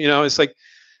crisis. You know, it's like,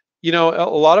 you know, a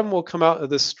lot of them will come out of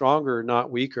this stronger,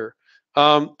 not weaker.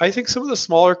 I think some of the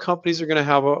smaller companies are going to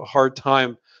have a hard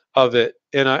time of it,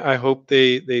 and I hope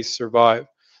they survive.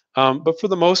 But for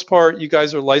the most part, you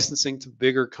guys are licensing to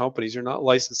bigger companies. You're not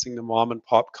licensing to mom and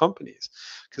pop companies,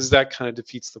 because that kind of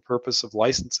defeats the purpose of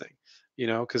licensing. You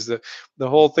know, because the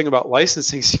whole thing about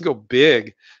licensing is you go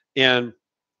big and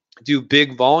do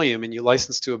big volume, and you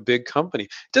license to a big company.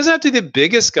 It doesn't have to be the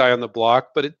biggest guy on the block,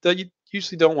 but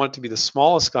usually don't want it to be the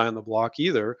smallest guy on the block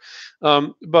either.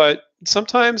 But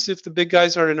sometimes if the big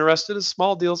guys aren't interested, a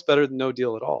small deal is better than no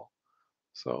deal at all.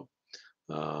 So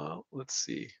let's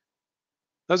see.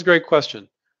 That's a great question.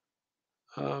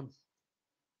 Um,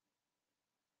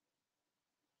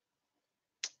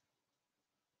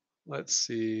 let's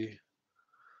see.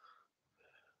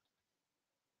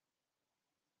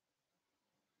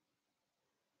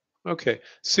 Okay,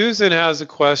 Susan has a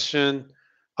question.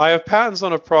 I have patents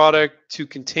on a product to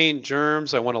contain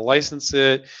germs. I want to license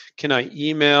it. Can I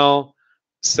email,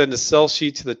 send a sell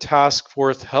sheet to the task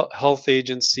force health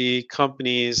agency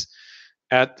companies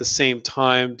at the same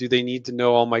time? Do they need to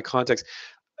know all my contacts?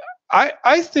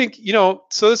 I think,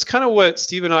 so it's kind of what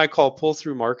Steve and I call pull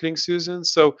through marketing, Susan.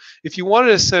 So if you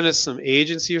wanted to send us some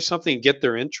agency or something and get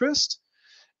their interest,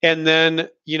 and then,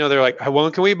 they're like,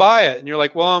 when can we buy it? And you're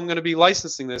like, well, I'm going to be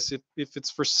licensing this. If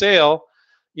it's for sale,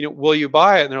 will you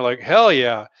buy it? And they're like, hell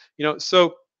yeah.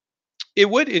 So it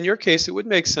would, in your case, it would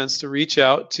make sense to reach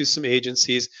out to some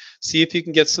agencies, see if you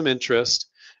can get some interest.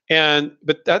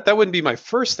 But that wouldn't be my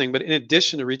first thing. But in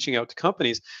addition to reaching out to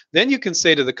companies, then you can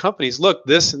say to the companies, look,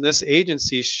 this and this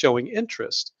agency is showing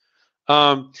interest.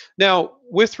 Now,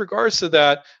 with regards to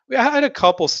that, we had a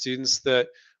couple students that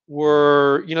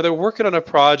were, they're working on a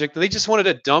project and they just wanted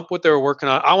to dump what they were working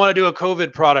on. I want to do a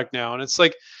COVID product now. And it's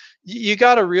like, you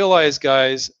got to realize,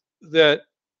 guys, that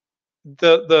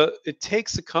it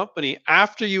takes a company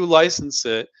after you license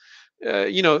it,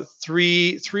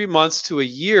 3 months to a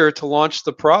year to launch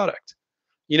the product.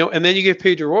 And then you get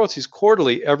paid your royalties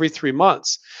quarterly every 3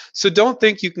 months. So don't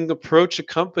think you can approach a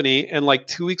company and like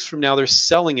 2 weeks from now they're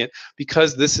selling it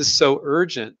because this is so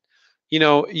urgent.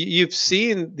 You've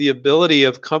seen the ability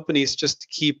of companies just to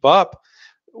keep up.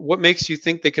 What makes you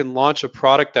think they can launch a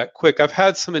product that quick? I've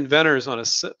had some inventors on a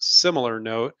similar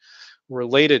note,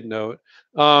 related note,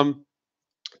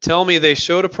 tell me they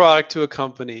showed a product to a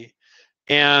company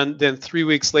and then 3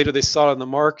 weeks later they saw it on the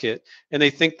market and they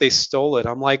think they stole it.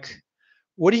 I'm like,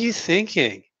 what are you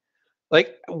thinking?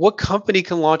 Like, what company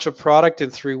can launch a product in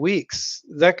 3 weeks?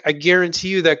 That, I guarantee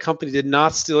you that company did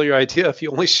not steal your idea if you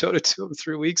only showed it to them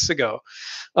 3 weeks ago.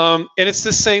 And it's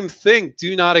the same thing.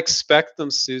 Do not expect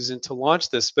them, Susan, to launch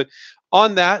this. But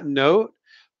on that note,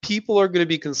 people are going to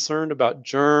be concerned about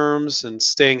germs and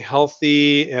staying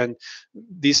healthy and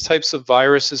these types of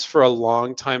viruses for a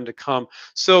long time to come.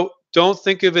 So don't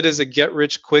think of it as a get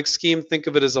rich quick scheme. Think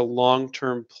of it as a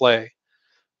long-term play.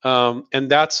 And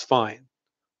that's fine.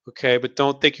 Okay, but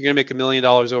don't think you're going to make $1 million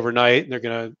overnight and they're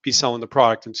going to be selling the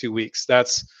product in 2 weeks.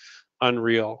 That's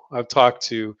unreal. I've talked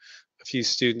to a few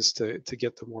students to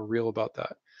get them more real about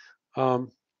that.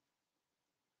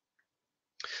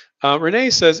 Renee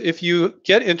says, if you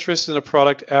get interest in a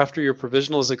product after your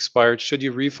provisional is expired, should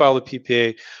you refile the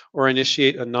PPA or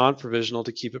initiate a non-provisional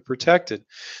to keep it protected?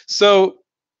 So,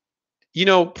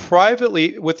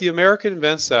 privately, with the American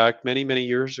Invents Act many, many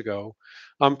years ago,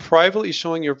 privately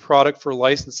showing your product for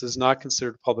license is not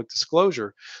considered public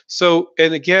disclosure. So,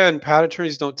 and again, patent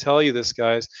attorneys don't tell you this,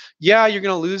 guys. Yeah, you're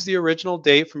going to lose the original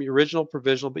date from your original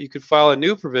provisional, but you could file a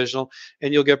new provisional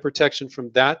and you'll get protection from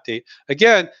that date.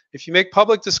 Again, if you make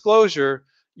public disclosure,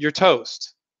 you're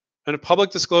toast. And a public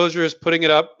disclosure is putting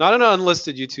it up, not an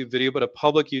unlisted YouTube video, but a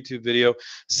public YouTube video,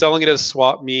 selling it as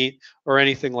swap meet or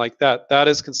anything like that. That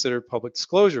is considered public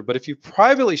disclosure. But if you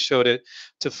privately showed it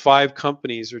to 5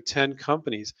 companies or 10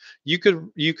 companies, you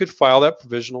could file that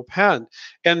provisional patent.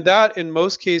 And that, in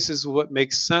most cases, is what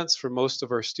makes sense for most of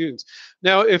our students.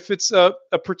 Now, if it's a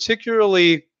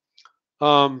particularly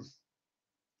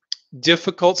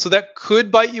difficult, so that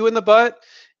could bite you in the butt.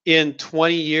 In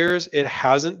 20 years, it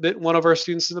hasn't bit one of our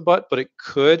students in the butt, but it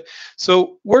could.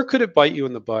 So where could it bite you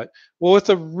in the butt? Well,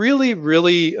 with a really,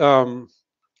 really,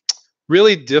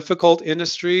 really difficult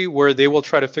industry where they will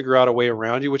try to figure out a way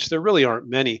around you, which there really aren't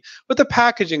many, but the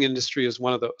packaging industry is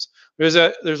one of those. There's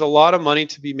a lot of money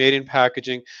to be made in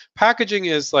packaging. Packaging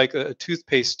is like a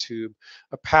toothpaste tube.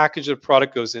 A package of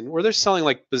product goes in where they're selling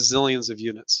like bazillions of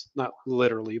units, not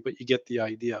literally, but you get the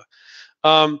idea.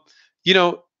 You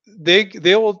know,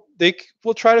 they will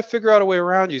try to figure out a way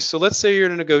around you. So let's say you're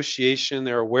in a negotiation,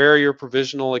 they're aware your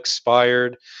provisional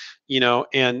expired,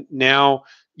 and now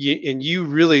you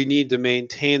really need to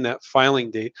maintain that filing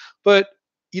date. But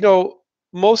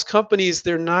most companies,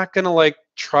 they're not going to like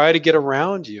try to get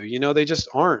around you. They just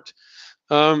aren't.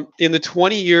 In the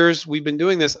 20 years we've been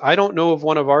doing this, I don't know of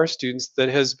one of our students that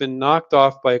has been knocked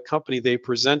off by a company they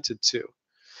presented to.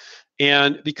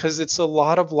 And because it's a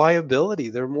lot of liability,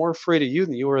 they're more afraid of you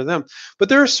than you are of them. But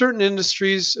there are certain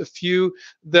industries, a few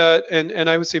that, and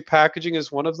I would say packaging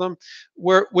is one of them,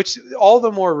 which all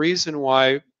the more reason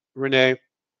why, Renee,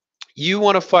 You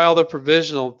want to file the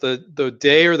provisional the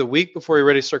day or the week before you're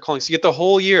ready to start calling. So you get the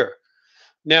whole year.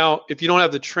 Now, if you don't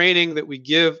have the training that we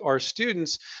give our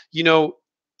students, you know,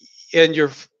 and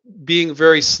you're being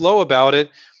very slow about it,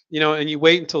 and you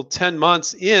wait until 10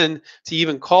 months in to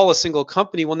even call a single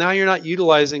company, well, now you're not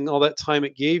utilizing all that time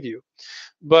it gave you,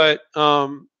 but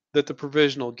that the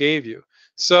provisional gave you.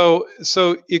 So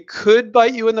it could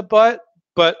bite you in the butt,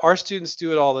 but our students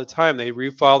do it all the time. They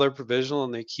refile their provisional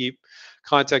and they keep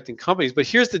contacting companies. But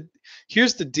here's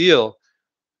the deal.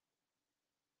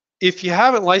 If you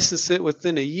haven't licensed it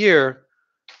within a year,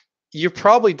 you're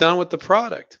probably done with the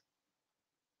product.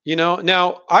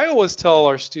 Now I always tell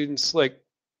our students, like,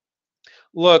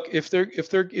 look,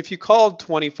 if you call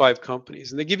 25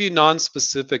 companies and they give you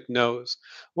non-specific no's,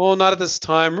 well, not at this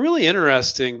time, really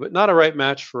interesting, but not a right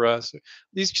match for us.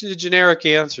 These generic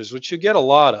answers, which you get a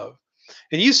lot of,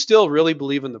 and you still really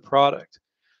believe in the product,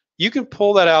 you can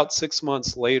pull that out 6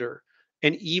 months later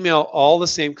and email all the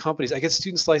same companies. I get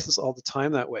students licensed all the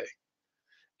time that way.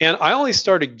 And I only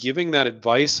started giving that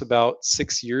advice about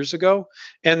 6 years ago.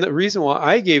 And the reason why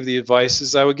I gave the advice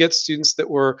is I would get students that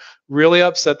were really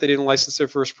upset they didn't license their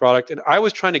first product. And I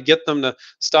was trying to get them to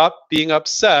stop being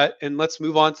upset and let's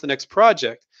move on to the next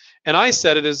project. And I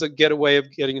said it as a getaway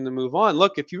of getting them to move on.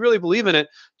 Look, if you really believe in it,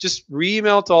 just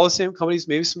re-email to all the same companies,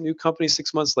 maybe some new companies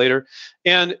 6 months later.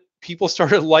 And people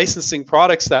started licensing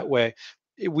products that way.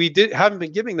 We haven't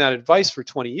been giving that advice for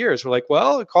 20 years. We're like,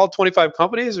 well, call 25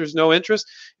 companies, there's no interest.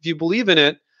 If you believe in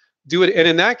it, do it. And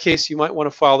in that case, you might want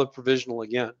to file the provisional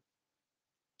again.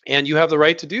 And you have the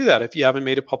right to do that if you haven't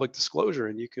made a public disclosure,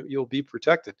 and you'll be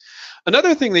protected.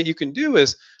 Another thing that you can do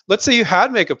is, let's say you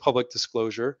had make a public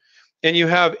disclosure and you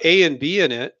have A and B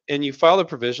in it and you file a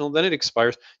provisional, then it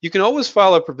expires. You can always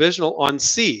file a provisional on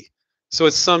C. So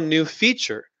it's some new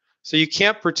feature. So you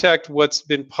can't protect what's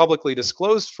been publicly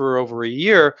disclosed for over a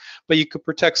year, but you could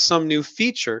protect some new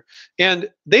feature. And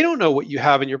they don't know what you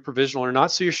have in your provisional or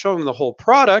not. So you're showing them the whole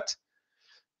product.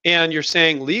 And you're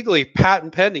saying legally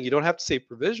patent pending. You don't have to say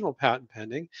provisional patent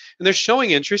pending. And they're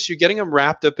showing interest. You're getting them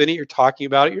wrapped up in it. You're talking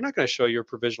about it. You're not going to show your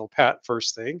provisional patent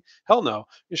first thing. Hell no.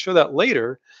 You show that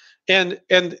later. And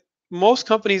most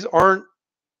companies aren't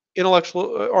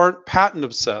patent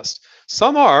obsessed.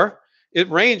 Some are. It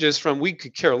ranges from we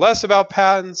could care less about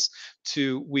patents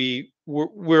to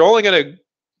we're only going to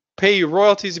pay you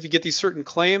royalties if you get these certain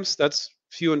claims. That's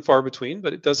few and far between,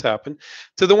 but it does happen.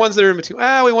 To the ones that are in between,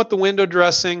 we want the window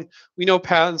dressing. We know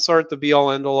patents aren't the be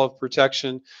all end all of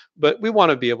protection, but we want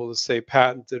to be able to say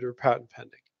patented or patent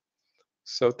pending.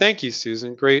 So thank you,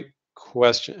 Susan. Great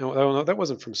question. Oh, no, that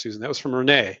wasn't from Susan. That was from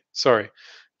Renee. Sorry,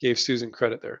 gave Susan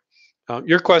credit there.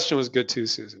 Your question was good too,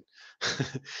 Susan.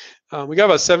 We got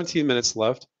about 17 minutes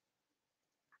left.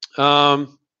 Should I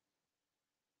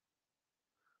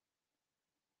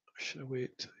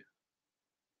wait?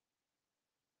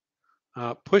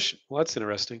 Push. Well, that's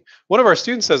interesting. One of our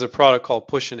students has a product called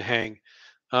Push and Hang,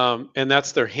 and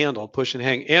that's their handle, Push and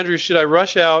Hang. Andrew, should I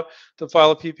rush out to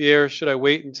file a PPA, or should I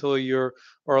wait until you're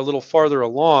a little farther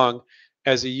along,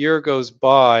 as a year goes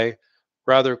by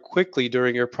rather quickly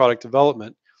during your product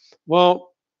development? Well,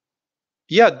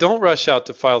 yeah, don't rush out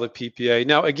to file the PPA.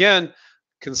 Now, again,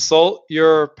 consult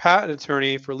your patent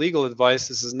attorney for legal advice.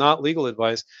 This is not legal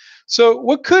advice. So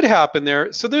what could happen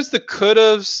there? So there's the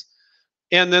could-haves,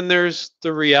 and then there's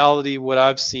the reality, what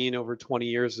I've seen over 20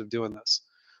 years of doing this.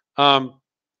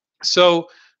 So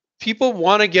people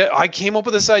want to I came up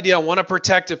with this idea, I want to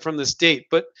protect it from this date.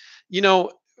 But,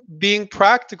 being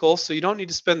practical, so you don't need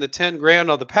to spend the 10 grand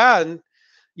on the patent,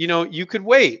 you could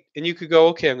wait and you could go,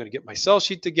 okay, I'm going to get my sell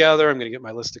sheet together. I'm going to get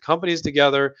my list of companies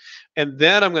together. And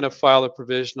then I'm going to file a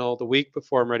provisional the week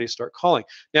before I'm ready to start calling.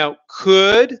 Now,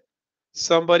 could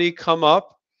somebody come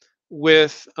up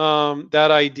with that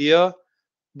idea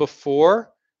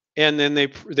before, and then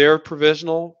their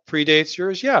provisional predates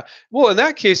yours? Yeah. Well, in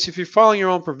that case, if you're filing your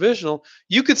own provisional,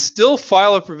 you could still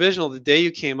file a provisional the day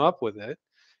you came up with it.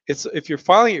 If you're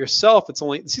filing it yourself, it's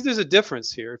only, see, there's a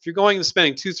difference here. If you're going and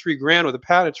spending $2-3 grand with a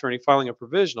patent attorney filing a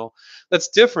provisional, that's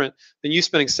different than you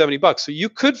spending $70. So you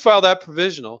could file that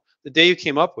provisional the day you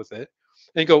came up with it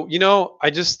and go, I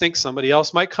just think somebody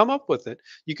else might come up with it.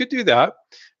 You could do that.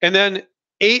 And then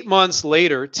 8 months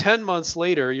later, 10 months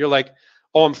later, you're like,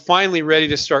 oh, I'm finally ready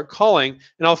to start calling,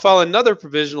 and I'll file another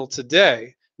provisional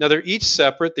today. Now, they're each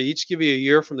separate. They each give you a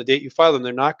year from the date you file them.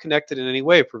 They're not connected in any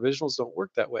way. Provisionals don't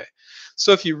work that way.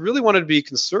 So if you really wanted to be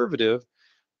conservative,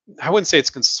 I wouldn't say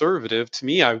it's conservative. To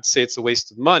me, I would say it's a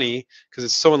waste of money because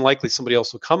it's so unlikely somebody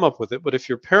else will come up with it. But if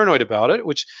you're paranoid about it,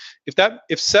 which if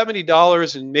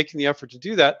 $70 and making the effort to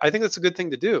do that, I think that's a good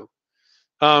thing to do.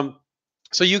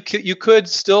 So you could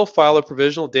still file a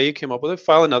provisional date you came up with it,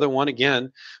 file another one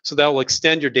again, so that will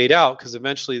extend your date out because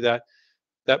eventually that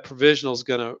provisional is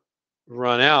going to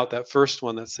run out. That first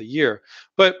one, that's a year.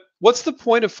 But what's the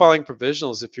point of filing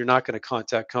provisionals if you're not going to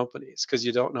contact companies because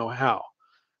you don't know how?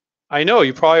 I know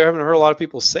you probably haven't heard a lot of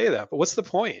people say that, but what's the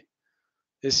point?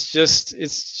 It's just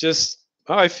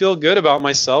oh, I feel good about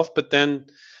myself, but then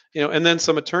and then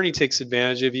some attorney takes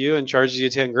advantage of you and charges you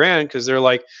 10 grand because they're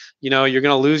like, you're going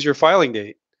to lose your filing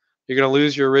date. You're going to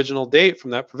lose your original date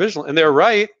from that provisional, and they're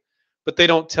right, but they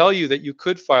don't tell you that you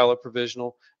could file a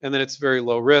provisional, and then it's very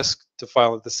low risk to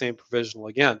file the same provisional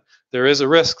again. There is a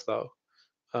risk though,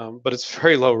 but it's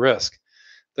very low risk.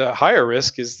 The higher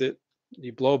risk is that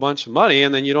you blow a bunch of money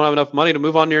and then you don't have enough money to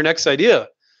move on to your next idea.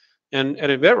 And at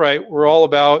inventRight, we're all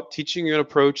about teaching you an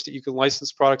approach that you can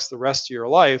license products the rest of your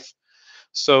life,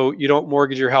 so you don't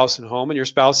mortgage your house and home, and your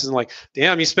spouse isn't like,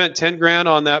 damn, you spent 10 grand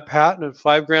on that patent and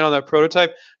 5 grand on that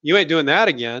prototype. You ain't doing that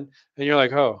again. And you're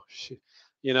like, oh, shit.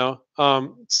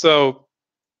 So,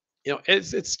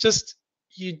 it's just,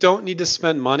 you don't need to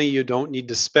spend money you don't need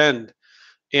to spend.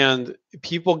 And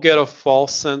people get a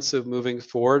false sense of moving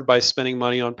forward by spending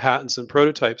money on patents and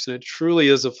prototypes. And it truly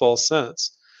is a false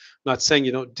sense. I'm not saying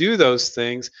you don't do those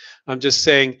things. I'm just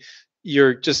saying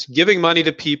you're just giving money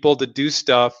to people to do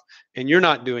stuff and you're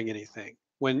not doing anything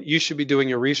when you should be doing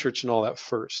your research and all that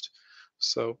first.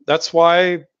 So that's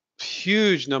why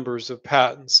huge numbers of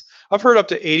patents. I've heard up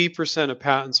to 80% of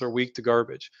patents are weak to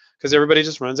garbage because everybody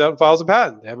just runs out and files a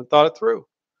patent. They haven't thought it through.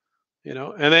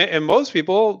 And most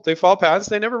people, they file patents,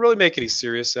 they never really make any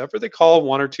serious effort. They call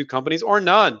one or two companies or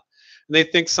none, and they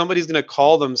think somebody's going to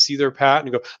call them, see their patent,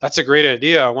 and go, that's a great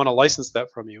idea, I want to license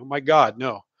that from you. Oh my God,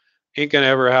 no, ain't going to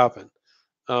ever happen.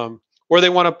 Or they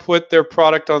want to put their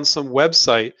product on some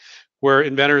website where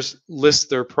inventors list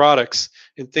their products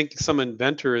and think some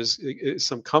inventor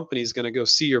some company is going to go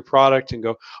see your product and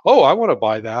go, oh, I want to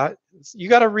buy that. You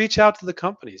got to reach out to the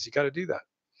companies. You got to do that.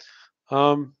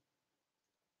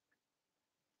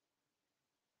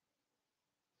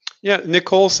 Yeah,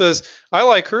 Nicole says, I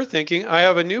like her thinking. I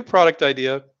have a new product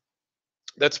idea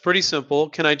that's pretty simple.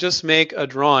 Can I just make a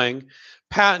drawing,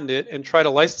 patent it, and try to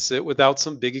license it without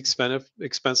some big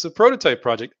expensive prototype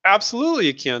project? Absolutely,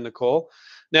 you can, Nicole.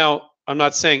 Now, I'm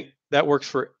not saying that works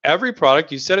for every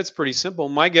product. You said it's pretty simple.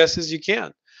 My guess is you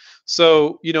can.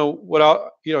 So,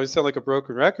 I sound like a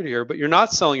broken record here, but you're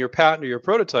not selling your patent or your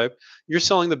prototype. You're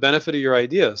selling the benefit of your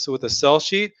idea. So with a sell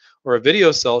sheet or a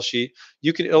video sell sheet,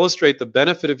 you can illustrate the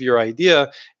benefit of your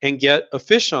idea and get a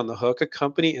fish on the hook, a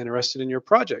company interested in your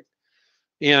project.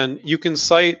 And you can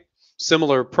cite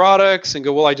similar products and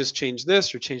go, well, I just changed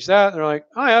this or changed that. And they're like,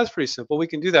 oh, yeah, that's pretty simple. We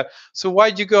can do that. So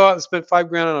why'd you go out and spend 5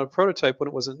 grand on a prototype when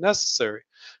it wasn't necessary?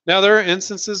 Now, there are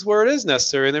instances where it is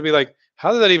necessary. And they'd be like,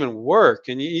 how did that even work?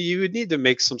 And you would need to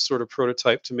make some sort of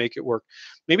prototype to make it work.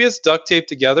 Maybe it's duct taped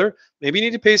together. Maybe you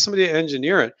need to pay somebody to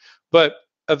engineer it. But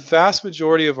a vast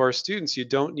majority of our students, you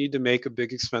don't need to make a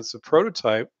big expensive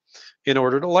prototype in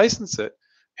order to license it.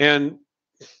 And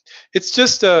it's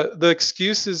just the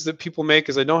excuses that people make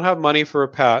is I don't have money for a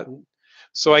patent,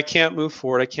 so I can't move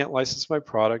forward. I can't license my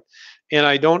product, and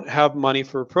I don't have money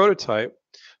for a prototype,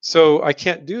 so I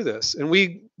can't do this. And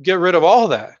we get rid of all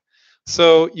that.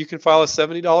 So you can file a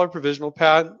 $70 provisional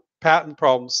patent,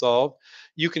 problem solved.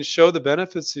 You can show the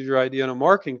benefits of your idea in a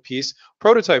marketing piece,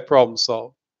 prototype, problem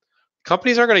solved.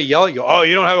 Companies aren't going to yell at you, oh,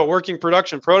 you don't have a working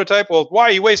production prototype? Well, why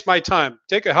you waste my time?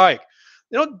 Take a hike.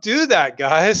 They don't do that,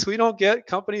 guys. We don't get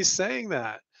companies saying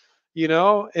that,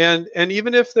 and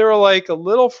even if they're like a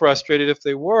little frustrated, if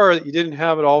they were that you didn't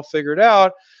have it all figured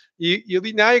out,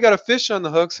 now you got a fish on the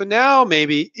hook. So now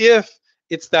maybe if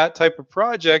it's that type of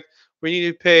project, we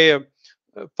need to pay a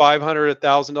 $500,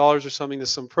 $1,000 or something to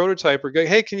some prototype, or go,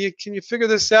 hey, can you figure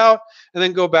this out, and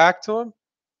then go back to them.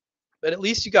 But at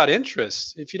least you got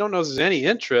interest. If you don't know if there's any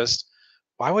interest,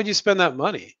 why would you spend that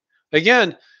money?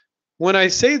 Again, when I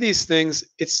say these things,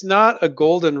 it's not a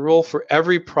golden rule for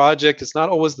every project. It's not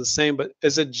always the same, but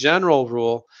as a general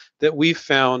rule that we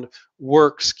found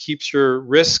works, keeps your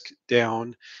risk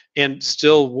down, and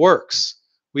still works.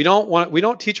 We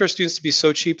don't teach our students to be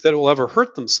so cheap that it will ever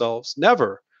hurt themselves.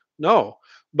 Never. No.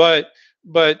 But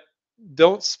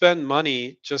don't spend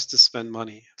money just to spend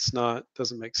money.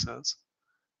 Doesn't make sense.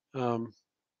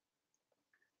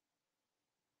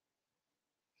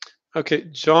 Okay,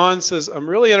 John says, I'm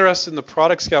really interested in the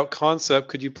product scout concept.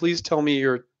 Could you please tell me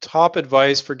your top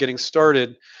advice for getting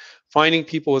started, finding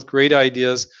people with great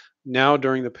ideas now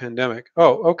during the pandemic?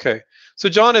 Oh, okay. So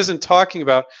John isn't talking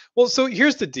about, well, so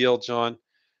here's the deal, John.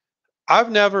 I've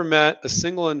never met a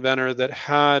single inventor that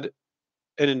had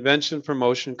an invention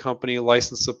promotion company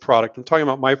license a product, I'm talking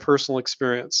about my personal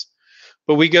experience,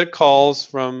 but we get calls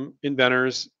from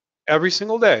inventors every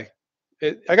single day.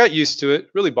 I got used to it. It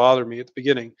really bothered me at the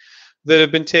beginning. That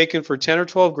have been taken for 10 or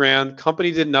 12 grand.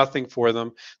 Company did nothing for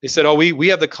them. They said, "Oh, we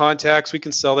have the contacts. We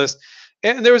can sell this,"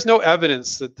 and there was no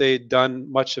evidence that they'd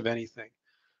done much of anything.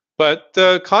 But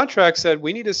the contract said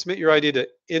we need to submit your idea to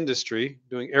industry,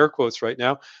 doing air quotes right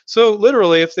now. So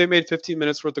literally, if they made 15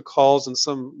 minutes worth of calls in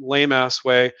some lame ass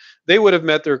way, they would have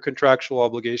met their contractual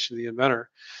obligation to the inventor.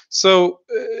 So,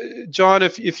 John,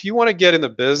 if you want to get in the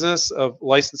business of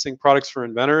licensing products for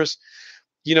inventors,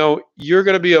 you're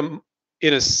going to be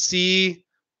in a sea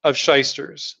of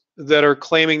shysters that are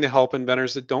claiming to help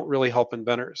inventors that don't really help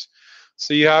inventors.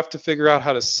 So you have to figure out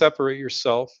how to separate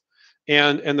yourself,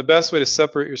 and the best way to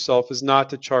separate yourself is not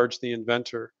to charge the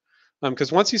inventor,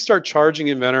 because once you start charging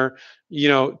inventor,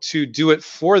 to do it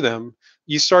for them,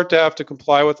 you start to have to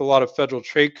comply with a lot of Federal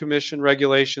Trade Commission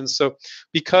regulations. So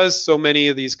because so many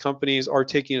of these companies are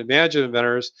taking advantage of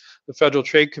inventors, the Federal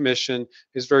Trade Commission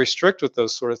is very strict with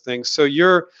those sort of things. So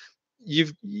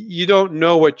you don't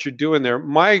know what you're doing there.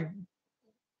 My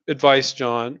advice,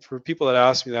 John, for people that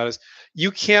ask me that is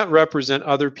you can't represent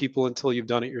other people until you've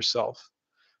done it yourself.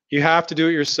 You have to do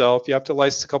it yourself. You have to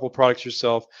license a couple products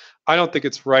yourself. I don't think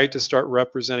it's right to start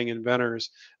representing inventors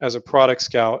as a product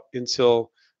scout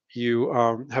until you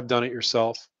have done it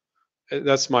yourself.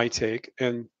 That's my take,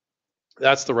 and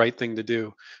that's the right thing to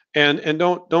do. And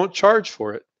don't charge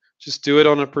for it. Just do it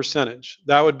on a percentage.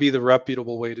 That would be the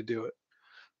reputable way to do it.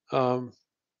 Um,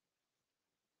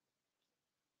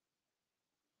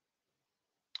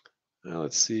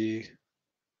 let's see.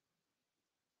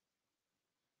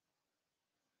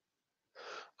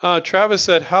 Travis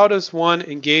said, "How does one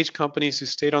engage companies who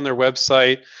state on their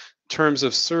website terms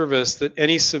of service that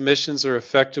any submissions are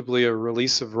effectively a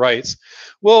release of rights?"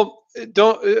 Well,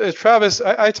 don't, Travis.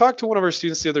 I talked to one of our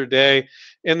students the other day,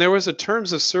 and there was a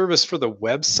terms of service for the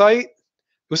website. It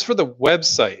was for the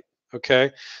website.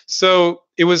 Okay, so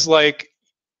it was like,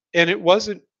 and it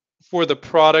wasn't for the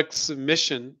product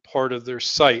submission part of their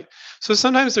site. So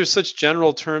sometimes there's such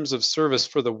general terms of service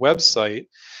for the website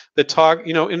that talk,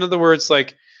 in other words,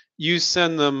 like you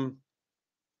send them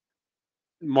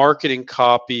marketing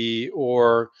copy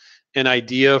or an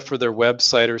idea for their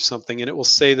website or something, and it will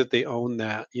say that they own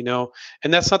that,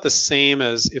 and that's not the same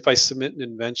as if I submit an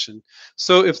invention.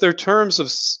 So if their terms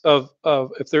of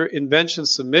if their invention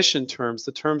submission terms,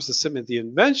 the terms to submit the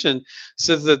invention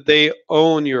says that they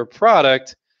own your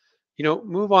product,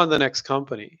 move on to the next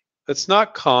company. That's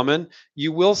not common.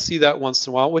 You will see that once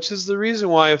in a while, which is the reason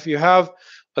why if you have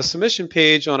a submission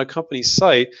page on a company's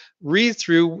site, read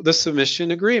through the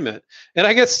submission agreement. And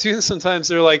I get students sometimes,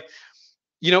 they're like,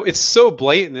 it's so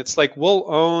blatant. It's like,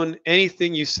 we'll own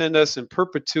anything you send us in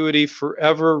perpetuity,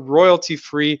 forever, royalty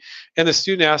free. And the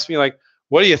student asked me, like,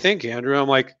 what do you think, Andrew? I'm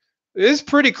like, it's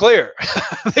pretty clear.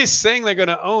 They're saying they're going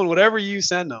to own whatever you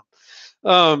send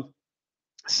them.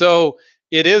 So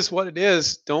it is what it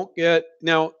is. Don't get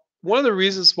now. One of the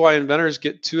reasons why inventors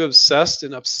get too obsessed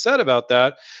and upset about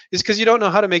that is because you don't know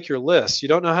how to make your list. You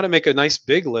don't know how to make a nice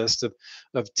big list of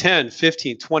 10,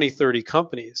 15, 20, 30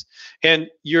 companies. And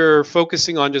you're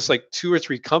focusing on just like 2 or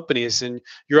 3 companies, and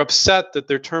you're upset that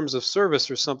their terms of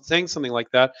service or something like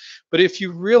that. But if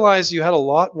you realize you had a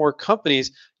lot more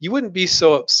companies, you wouldn't be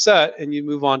so upset and you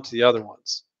move on to the other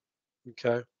ones.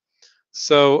 Okay.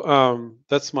 So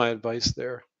that's my advice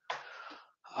there.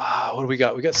 What do we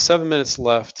got? We got 7 minutes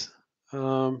left.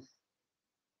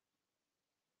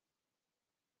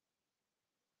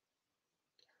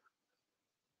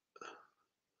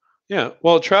 Yeah,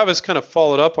 well, Travis kind of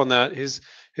followed up on that. His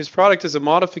product is a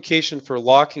modification for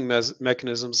locking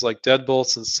mechanisms like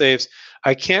deadbolts and safes.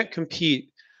 I can't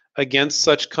compete against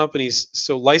such companies,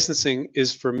 so licensing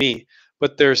is for me.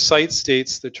 But their site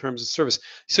states the terms of service.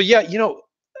 So yeah,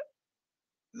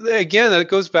 again, that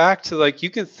goes back to like you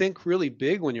can think really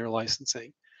big when you're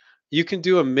licensing. You can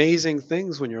do amazing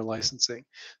things when you're licensing.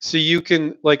 So you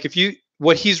can like if you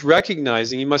what he's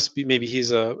recognizing, he must be maybe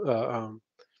he's a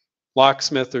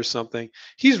locksmith or something.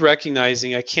 He's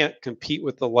recognizing I can't compete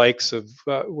with the likes of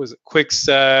was it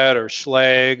Kwikset or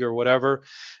Schlage or whatever.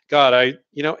 God,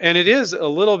 and it is a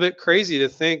little bit crazy to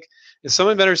think if some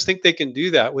inventors think they can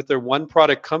do that with their one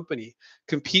product company,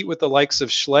 compete with the likes of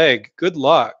Schlage. Good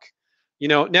luck.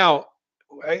 Now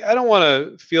I don't want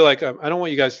to feel like I don't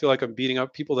want you guys to feel like I'm beating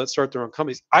up people that start their own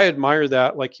companies. I admire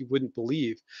that like you wouldn't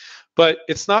believe, but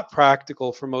it's not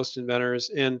practical for most inventors,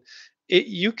 and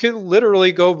you can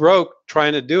literally go broke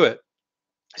trying to do it.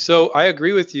 So I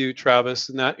agree with you, Travis,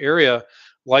 in that area.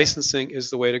 Licensing is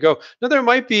the way to go. Now there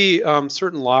might be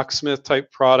certain locksmith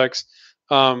type products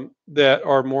that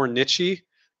are more nichey,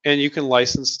 and you can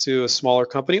license to a smaller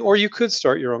company, or you could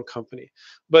start your own company.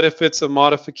 But if it's a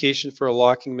modification for a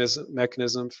locking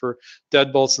mechanism for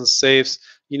deadbolts and safes,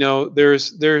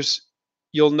 there's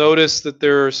you'll notice that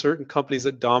there are certain companies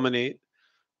that dominate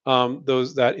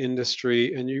that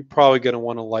industry, and you're probably going to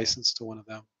want to license to one of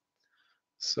them.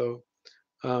 So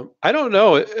I don't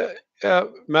know.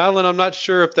 Madeline, I'm not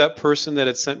sure if that person that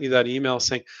had sent me that email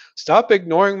saying, "Stop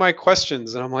ignoring my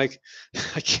questions," and I'm like,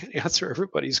 I can't answer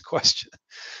everybody's question.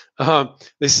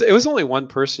 They say it was only one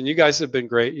person. You guys have been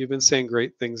great. You've been saying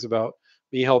great things about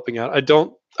me helping out. I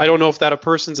don't know if that a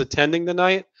person's attending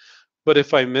tonight, but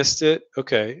if I missed it,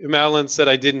 okay. Madeline said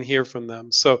I didn't hear from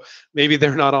them, so maybe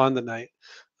they're not on tonight.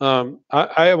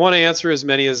 I want to answer as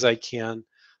many as I can.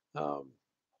 Um,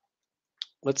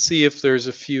 let's see if there's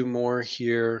a few more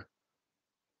here.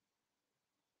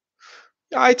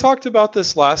 I talked about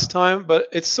this last time, but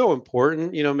it's so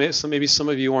important. Maybe some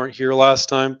of you weren't here last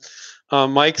time.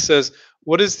 Mike says,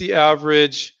 "What is the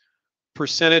average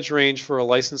percentage range for a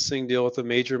licensing deal with a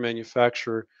major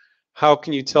manufacturer? How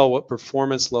can you tell what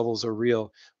performance levels are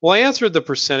real?" Well, I answered the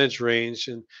percentage range,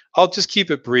 and I'll just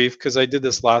keep it brief because I did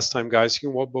this last time, guys.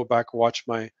 You can go back and watch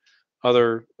my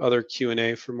other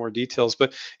Q&A for more details.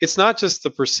 But it's not just the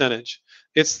percentage;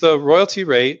 it's the royalty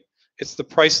rate, it's the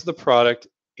price of the product,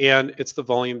 and it's the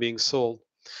volume being sold.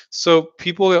 So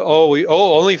people go, "Oh, we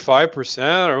owe only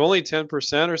 5% or only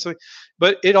 10% or something,"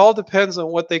 but it all depends on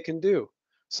what they can do.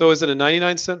 So is it a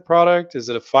 99-cent product? Is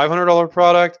it a $500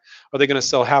 product? Are they going to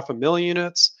sell 500,000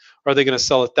 units? Are they going to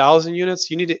sell 1,000 units?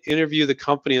 You need to interview the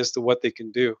company as to what they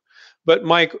can do. But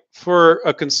Mike, for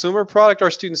a consumer product,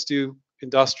 our students do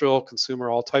industrial, consumer,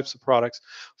 all types of products.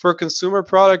 For a consumer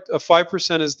product, a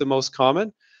 5% is the most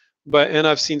common. And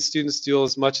I've seen students deal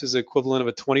as much as the equivalent of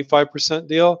a 25%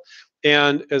 deal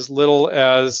and as little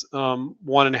as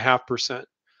 1.5%.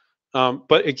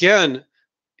 But again,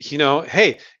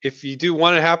 hey, if you do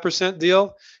 1.5%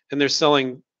 deal and they're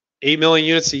selling 8 million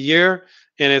units a year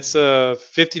and it's a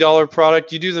 $50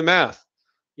 product, you do the math.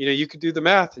 You could do the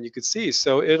math and you could see.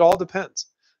 So it all depends.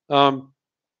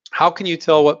 How can you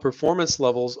tell what performance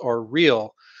levels are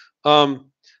real?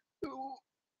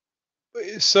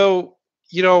 So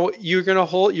you're going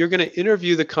to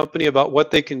interview the company about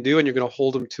what they can do, and you're going to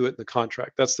hold them to it in the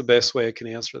contract. That's the best way I can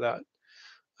answer that.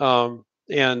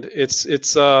 And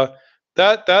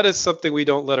that is something we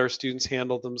don't let our students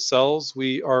handle themselves.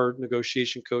 Our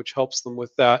negotiation coach helps them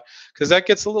with that, because that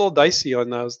gets a little dicey on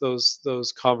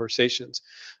those conversations.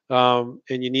 And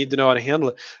you need to know how to handle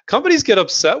it. Companies get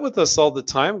upset with us all the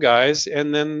time, guys,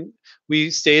 and then we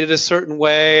stated a certain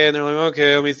way, and they're like,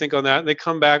 "Okay, let me think on that." And they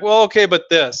come back, "Well, okay, but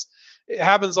this." It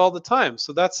happens all the time.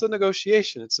 So that's a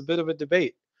negotiation. It's a bit of a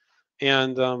debate,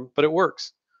 and but it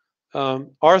works.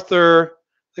 Arthur,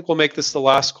 I think we'll make this the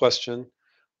last question.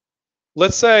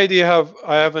 Let's say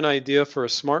I have an idea for a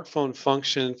smartphone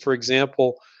function, for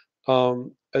example,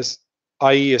 i.e.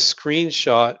 a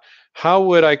screenshot. How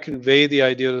would I convey the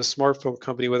idea to a smartphone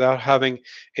company without having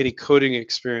any coding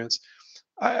experience?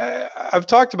 I've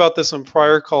talked about this on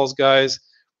prior calls, guys.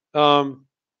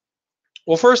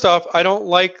 Well, first off,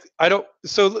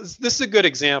 so this is a good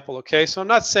example, okay? So I'm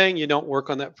not saying you don't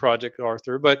work on that project,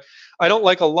 Arthur, but I don't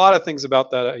like a lot of things about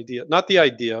that idea. Not the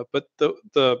idea, but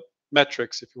the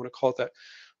metrics, if you want to call it that.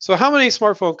 So how many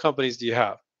smartphone companies do you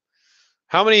have?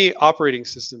 How many operating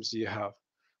systems do you have?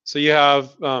 So you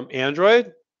have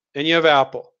Android and you have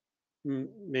Apple,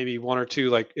 maybe one or two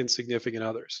like insignificant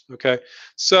others, okay?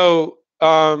 So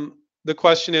the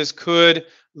question is, could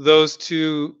those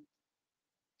two,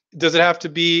 does it have to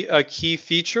be a key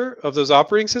feature of those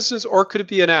operating systems, or could it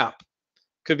be an app?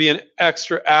 Could be an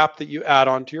extra app that you add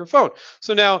onto your phone.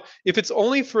 So now, if it's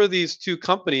only for these two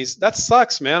companies, that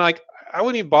sucks, man. I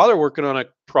wouldn't even bother working on a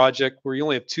project where you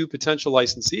only have two potential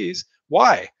licensees.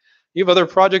 Why? You have other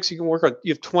projects you can work on.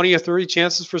 You have 20 or 30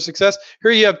 chances for success.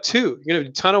 Here you have two. You're going to do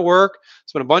a ton of work,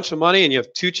 spend a bunch of money, and you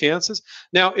have two chances.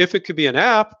 Now, if it could be an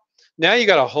app, now you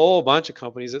got a whole bunch of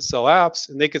companies that sell apps,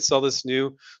 and they could sell this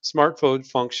new smartphone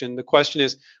function. The question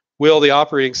is, will the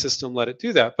operating system let it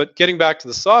do that? But getting back to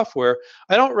the software,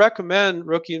 I don't recommend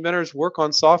rookie inventors work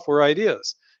on software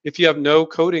ideas if you have no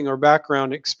coding or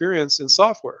background experience in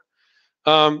software.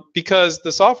 Because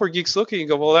the software geeks look at you and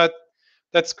go, "Well,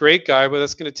 that's great, guy, but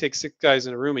that's going to take 6 guys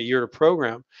in a room a year to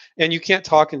program." And you can't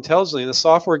talk intelligently. And the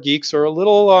software geeks are a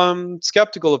little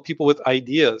skeptical of people with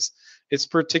ideas. It's a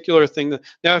particular thing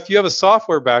now, if you have a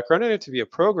software background, you don't have to be a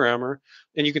programmer,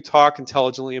 and you could talk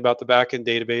intelligently about the backend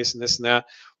database and this and that,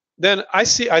 then I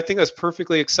think that's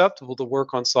perfectly acceptable to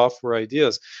work on software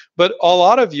ideas. But a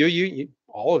lot of you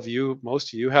all of you,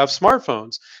 most of you have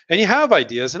smartphones and you have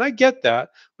ideas, and I get that,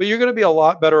 but you're going to be a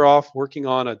lot better off working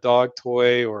on a dog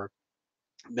toy or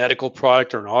medical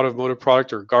product or an automotive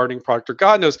product or a gardening product or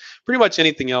God knows pretty much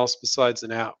anything else besides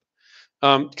an app.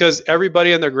 Because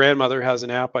everybody and their grandmother has an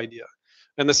app idea,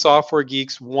 and the software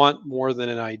geeks want more than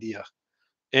an idea.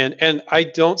 And I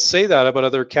don't say that about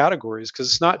other categories because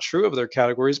it's not true of other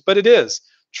categories, but it is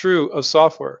true of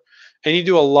software. And you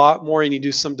do a lot more, and you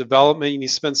do some development, and you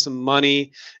spend some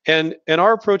money. And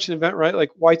our approach in inventRight, like,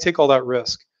 why take all that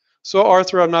risk? So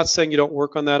Arthur, I'm not saying you don't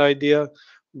work on that idea,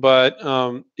 but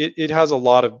it has a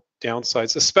lot of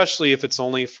downsides, especially if it's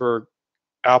only for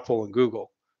Apple and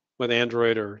Google with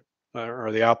Android or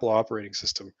the Apple operating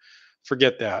system.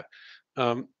 Forget that.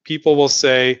 People will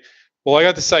say, "Well, I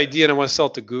got this idea and I want to sell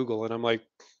it to Google," and I'm like,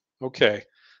 "Okay,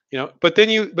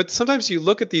 but sometimes you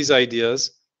look at these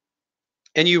ideas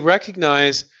and you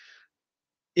recognize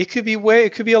it could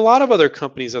be a lot of other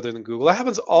companies other than Google. That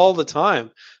happens all the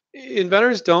time.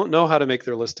 Inventors don't know how to make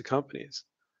their list of companies.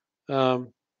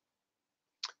 Um,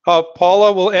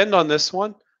 Paula, will end on this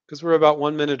one because we're about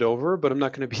 1 minute over, but I'm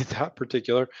not going to be that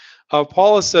particular.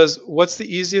 Paula says, "What's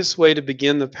the easiest way to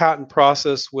begin the patent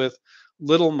process with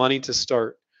little money to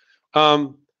start?"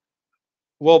 Um,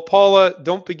 well, Paula,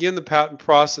 don't begin the patent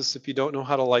process if you don't know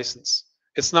how to license.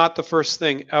 It's not the first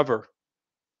thing ever.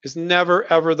 Is never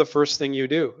ever the first thing you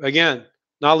do. Again,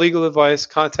 not legal advice.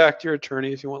 Contact your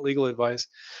attorney if you want legal advice.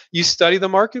 You study the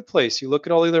marketplace. You look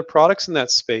at all the other products in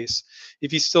that space.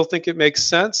 If you still think it makes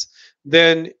sense,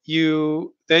 then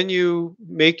you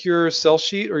make your sell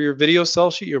sheet or your video sell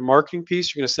sheet, your marketing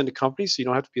piece. You're going to send to companies, so you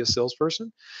don't have to be a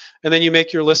salesperson. And then you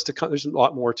make your list of there's a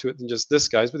lot more to it than just this,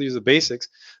 guys, but these are the basics.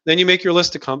 Then you make your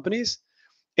list of companies,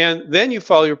 and then you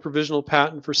file your provisional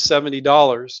patent for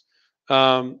 $70.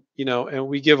 And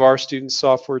we give our students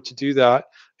software to do that,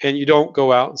 and you don't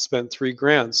go out and spend 3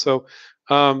 grand. So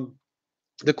um,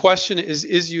 the question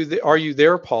are you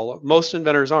there, Paula? Most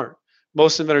inventors aren't.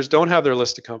 Most inventors don't have their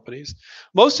list of companies.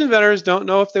 Most inventors don't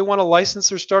know if they want to license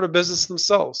or start a business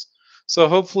themselves. So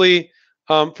hopefully,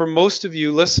 for most of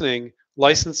you listening,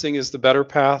 licensing is the better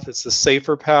path. It's the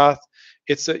safer path.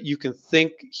 It's that you can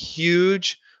think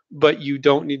huge, but you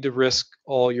don't need to risk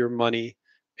all your money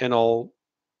and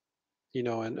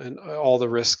and all the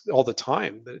risk, all the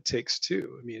time that it takes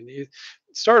too. I mean, you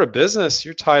start a business,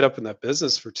 you're tied up in that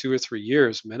business for 2 or 3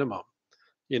 years minimum,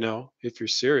 if you're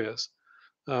serious.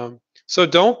 So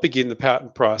don't begin the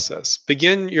patent process.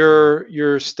 Begin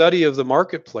your study of the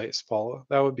marketplace, Paula.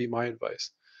 That would be my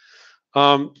advice.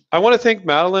 I want to thank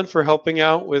Madeline for helping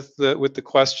out with the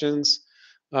questions.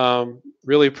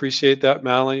 Really appreciate that,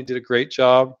 Madeline. You did a great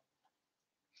job.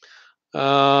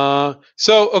 So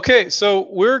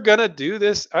we're gonna do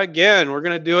this again. We're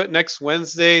gonna do it next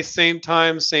Wednesday, same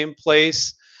time, same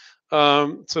place.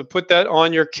 So put that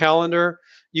on your calendar.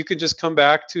 You can just go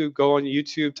on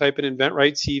YouTube, type in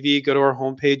inventRight TV, go to our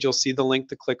homepage. You'll see the link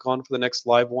to click on for the next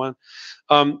live one.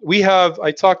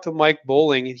 I talked to Mike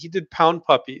Bowling, and he did pound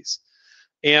puppies,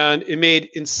 and it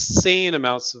made insane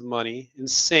amounts of money,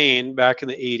 insane back in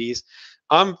the 80s.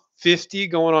 I'm 50,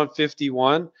 going on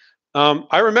 51.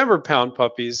 I remember pound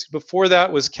puppies. Before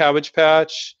that was Cabbage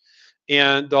Patch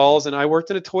and dolls, and I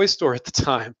worked in a toy store at the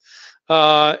time.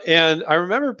 And I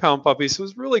remember pound puppies. So it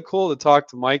was really cool to talk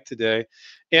to Mike today.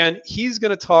 And he's going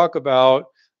to talk about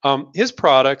his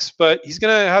products, but he's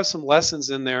going to have some lessons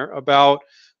in there about,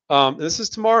 this is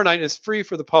tomorrow night. It's free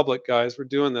for the public, guys. We're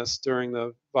doing this during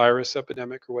the virus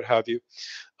epidemic or what have you.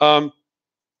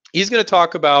 He's going to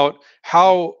talk about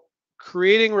how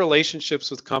creating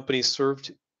relationships with companies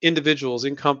served individuals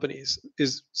in companies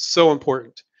is so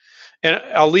important. And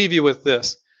I'll leave you with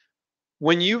this.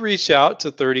 When you reach out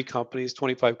to 30 companies,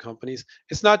 25 companies,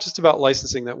 it's not just about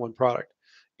licensing that one product.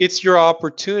 It's your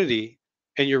opportunity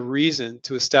and your reason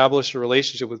to establish a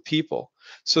relationship with people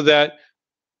so that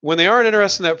when they aren't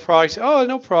interested in that product, oh,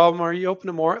 no problem. Are you open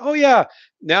to more? Oh, yeah.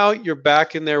 Now you're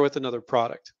back in there with another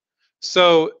product.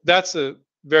 So that's a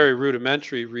very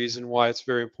rudimentary reason why it's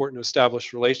very important to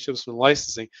establish relationships when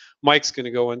licensing. Mike's going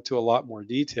to go into a lot more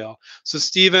detail. So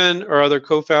Stephen, our other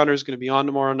co-founder, is going to be on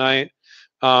tomorrow night.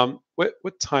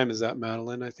 What time is that,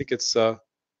 Madeline? I think it's let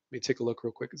me take a look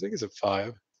real quick. I think it's at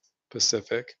 5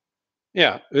 Pacific.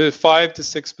 Yeah, 5 to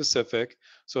 6 Pacific.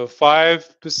 So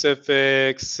 5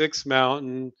 Pacific, 6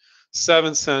 Mountain,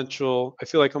 7 Central. I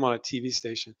feel like I'm on a TV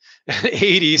station. 8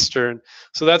 Eastern.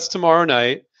 So that's tomorrow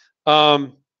night.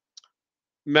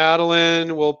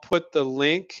 Madeline will put the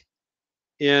link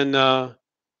in,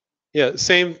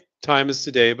 same time as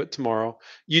today, but tomorrow.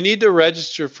 You need to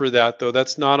register for that, though.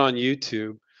 That's not on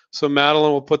YouTube. So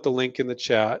Madeline will put the link in the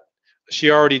chat. She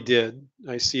already did.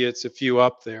 I see it's a few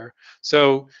up there.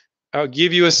 So I'll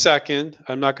give you a second.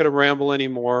 I'm not going to ramble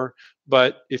anymore.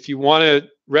 But if you want to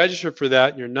register for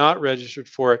that and you're not registered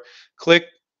for it, click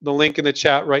the link in the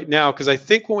chat right now. Because I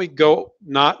think when we go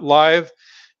not live,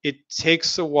 it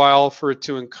takes a while for it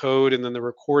to encode and then the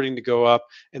recording to go up.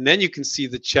 And then you can see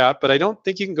the chat. But I don't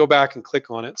think you can go back and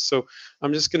click on it. So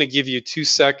I'm just going to give you 2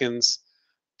 seconds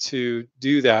to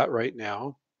do that right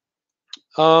now.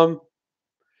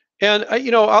 And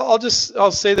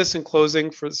I'll say this in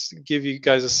closing to give you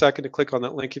guys a second to click on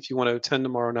that link if you want to attend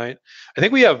tomorrow night. I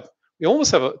think we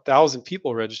almost have 1,000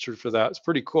 people registered for that. It's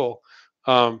pretty cool.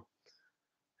 What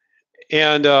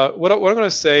I'm going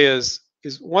to say is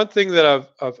one thing that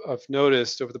I've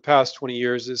noticed over the past 20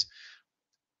 years is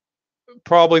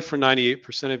probably for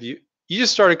 98% of you, you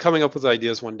just started coming up with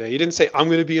ideas one day. You didn't say, I'm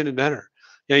going to be an inventor.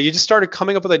 You just started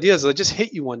coming up with ideas that just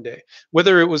hit you one day,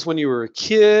 whether it was when you were a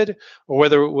kid or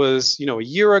whether it was, a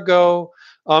year ago.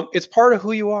 It's part of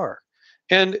who you are.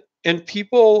 And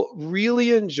people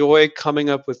really enjoy coming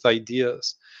up with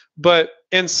ideas.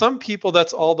 And some people,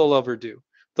 that's all they'll ever do.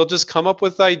 They'll just come up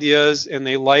with ideas and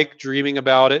they like dreaming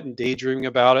about it and daydreaming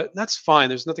about it. And that's fine.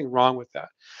 There's nothing wrong with that.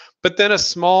 But then a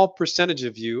small percentage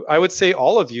of you, I would say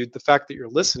all of you, the fact that you're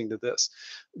listening to this,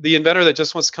 the inventor that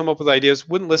just wants to come up with ideas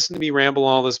wouldn't listen to me ramble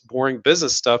on all this boring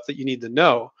business stuff that you need to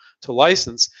know to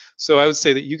license. So I would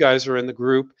say that you guys are in the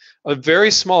group, a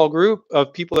very small group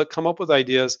of people that come up with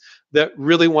ideas that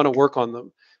really want to work on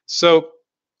them. So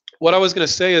what I was going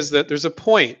to say is that there's a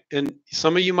point, and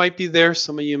some of you might be there,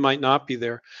 some of you might not be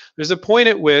there. There's a point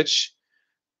at which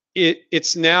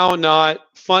it's now not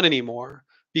fun anymore,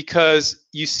 because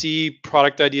you see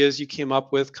product ideas you came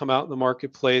up with come out in the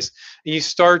marketplace and you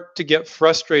start to get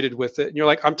frustrated with it. And you're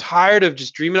like, I'm tired of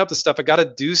just dreaming up the stuff. I got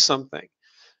to do something.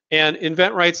 And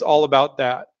inventRight's all about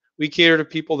that. We cater to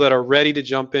people that are ready to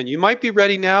jump in. You might be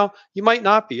ready now. You might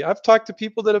not be. I've talked to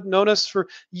people that have known us for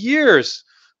years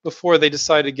before they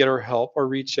decide to get our help or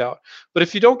reach out. But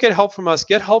if you don't get help from us,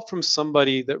 get help from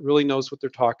somebody that really knows what they're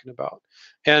talking about.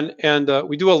 And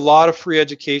we do a lot of free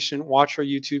education. Watch our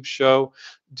YouTube show,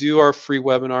 do our free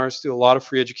webinars, do a lot of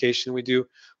free education. We do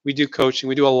coaching.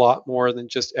 We do a lot more than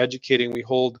just educating. We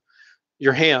hold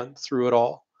your hand through it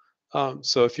all.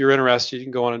 So if you're interested, you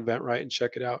can go on inventRight and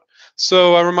check it out.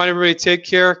 So I remind everybody, take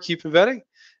care, keep inventing,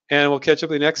 and we'll catch up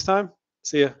with you next time.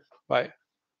 See ya. Bye.